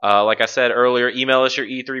 Like I said earlier, email us your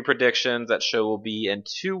E3 predictions. That show will be in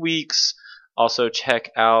 2 weeks. Also,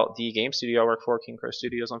 check out the game studio I work for, King Crow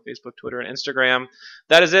Studios, on Facebook, Twitter, and Instagram.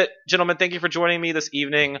 That is it. Gentlemen, thank you for joining me this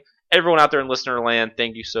evening. Everyone out there in listener land,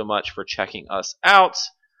 thank you so much for checking us out.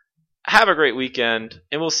 Have a great weekend,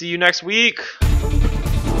 and we'll see you next week.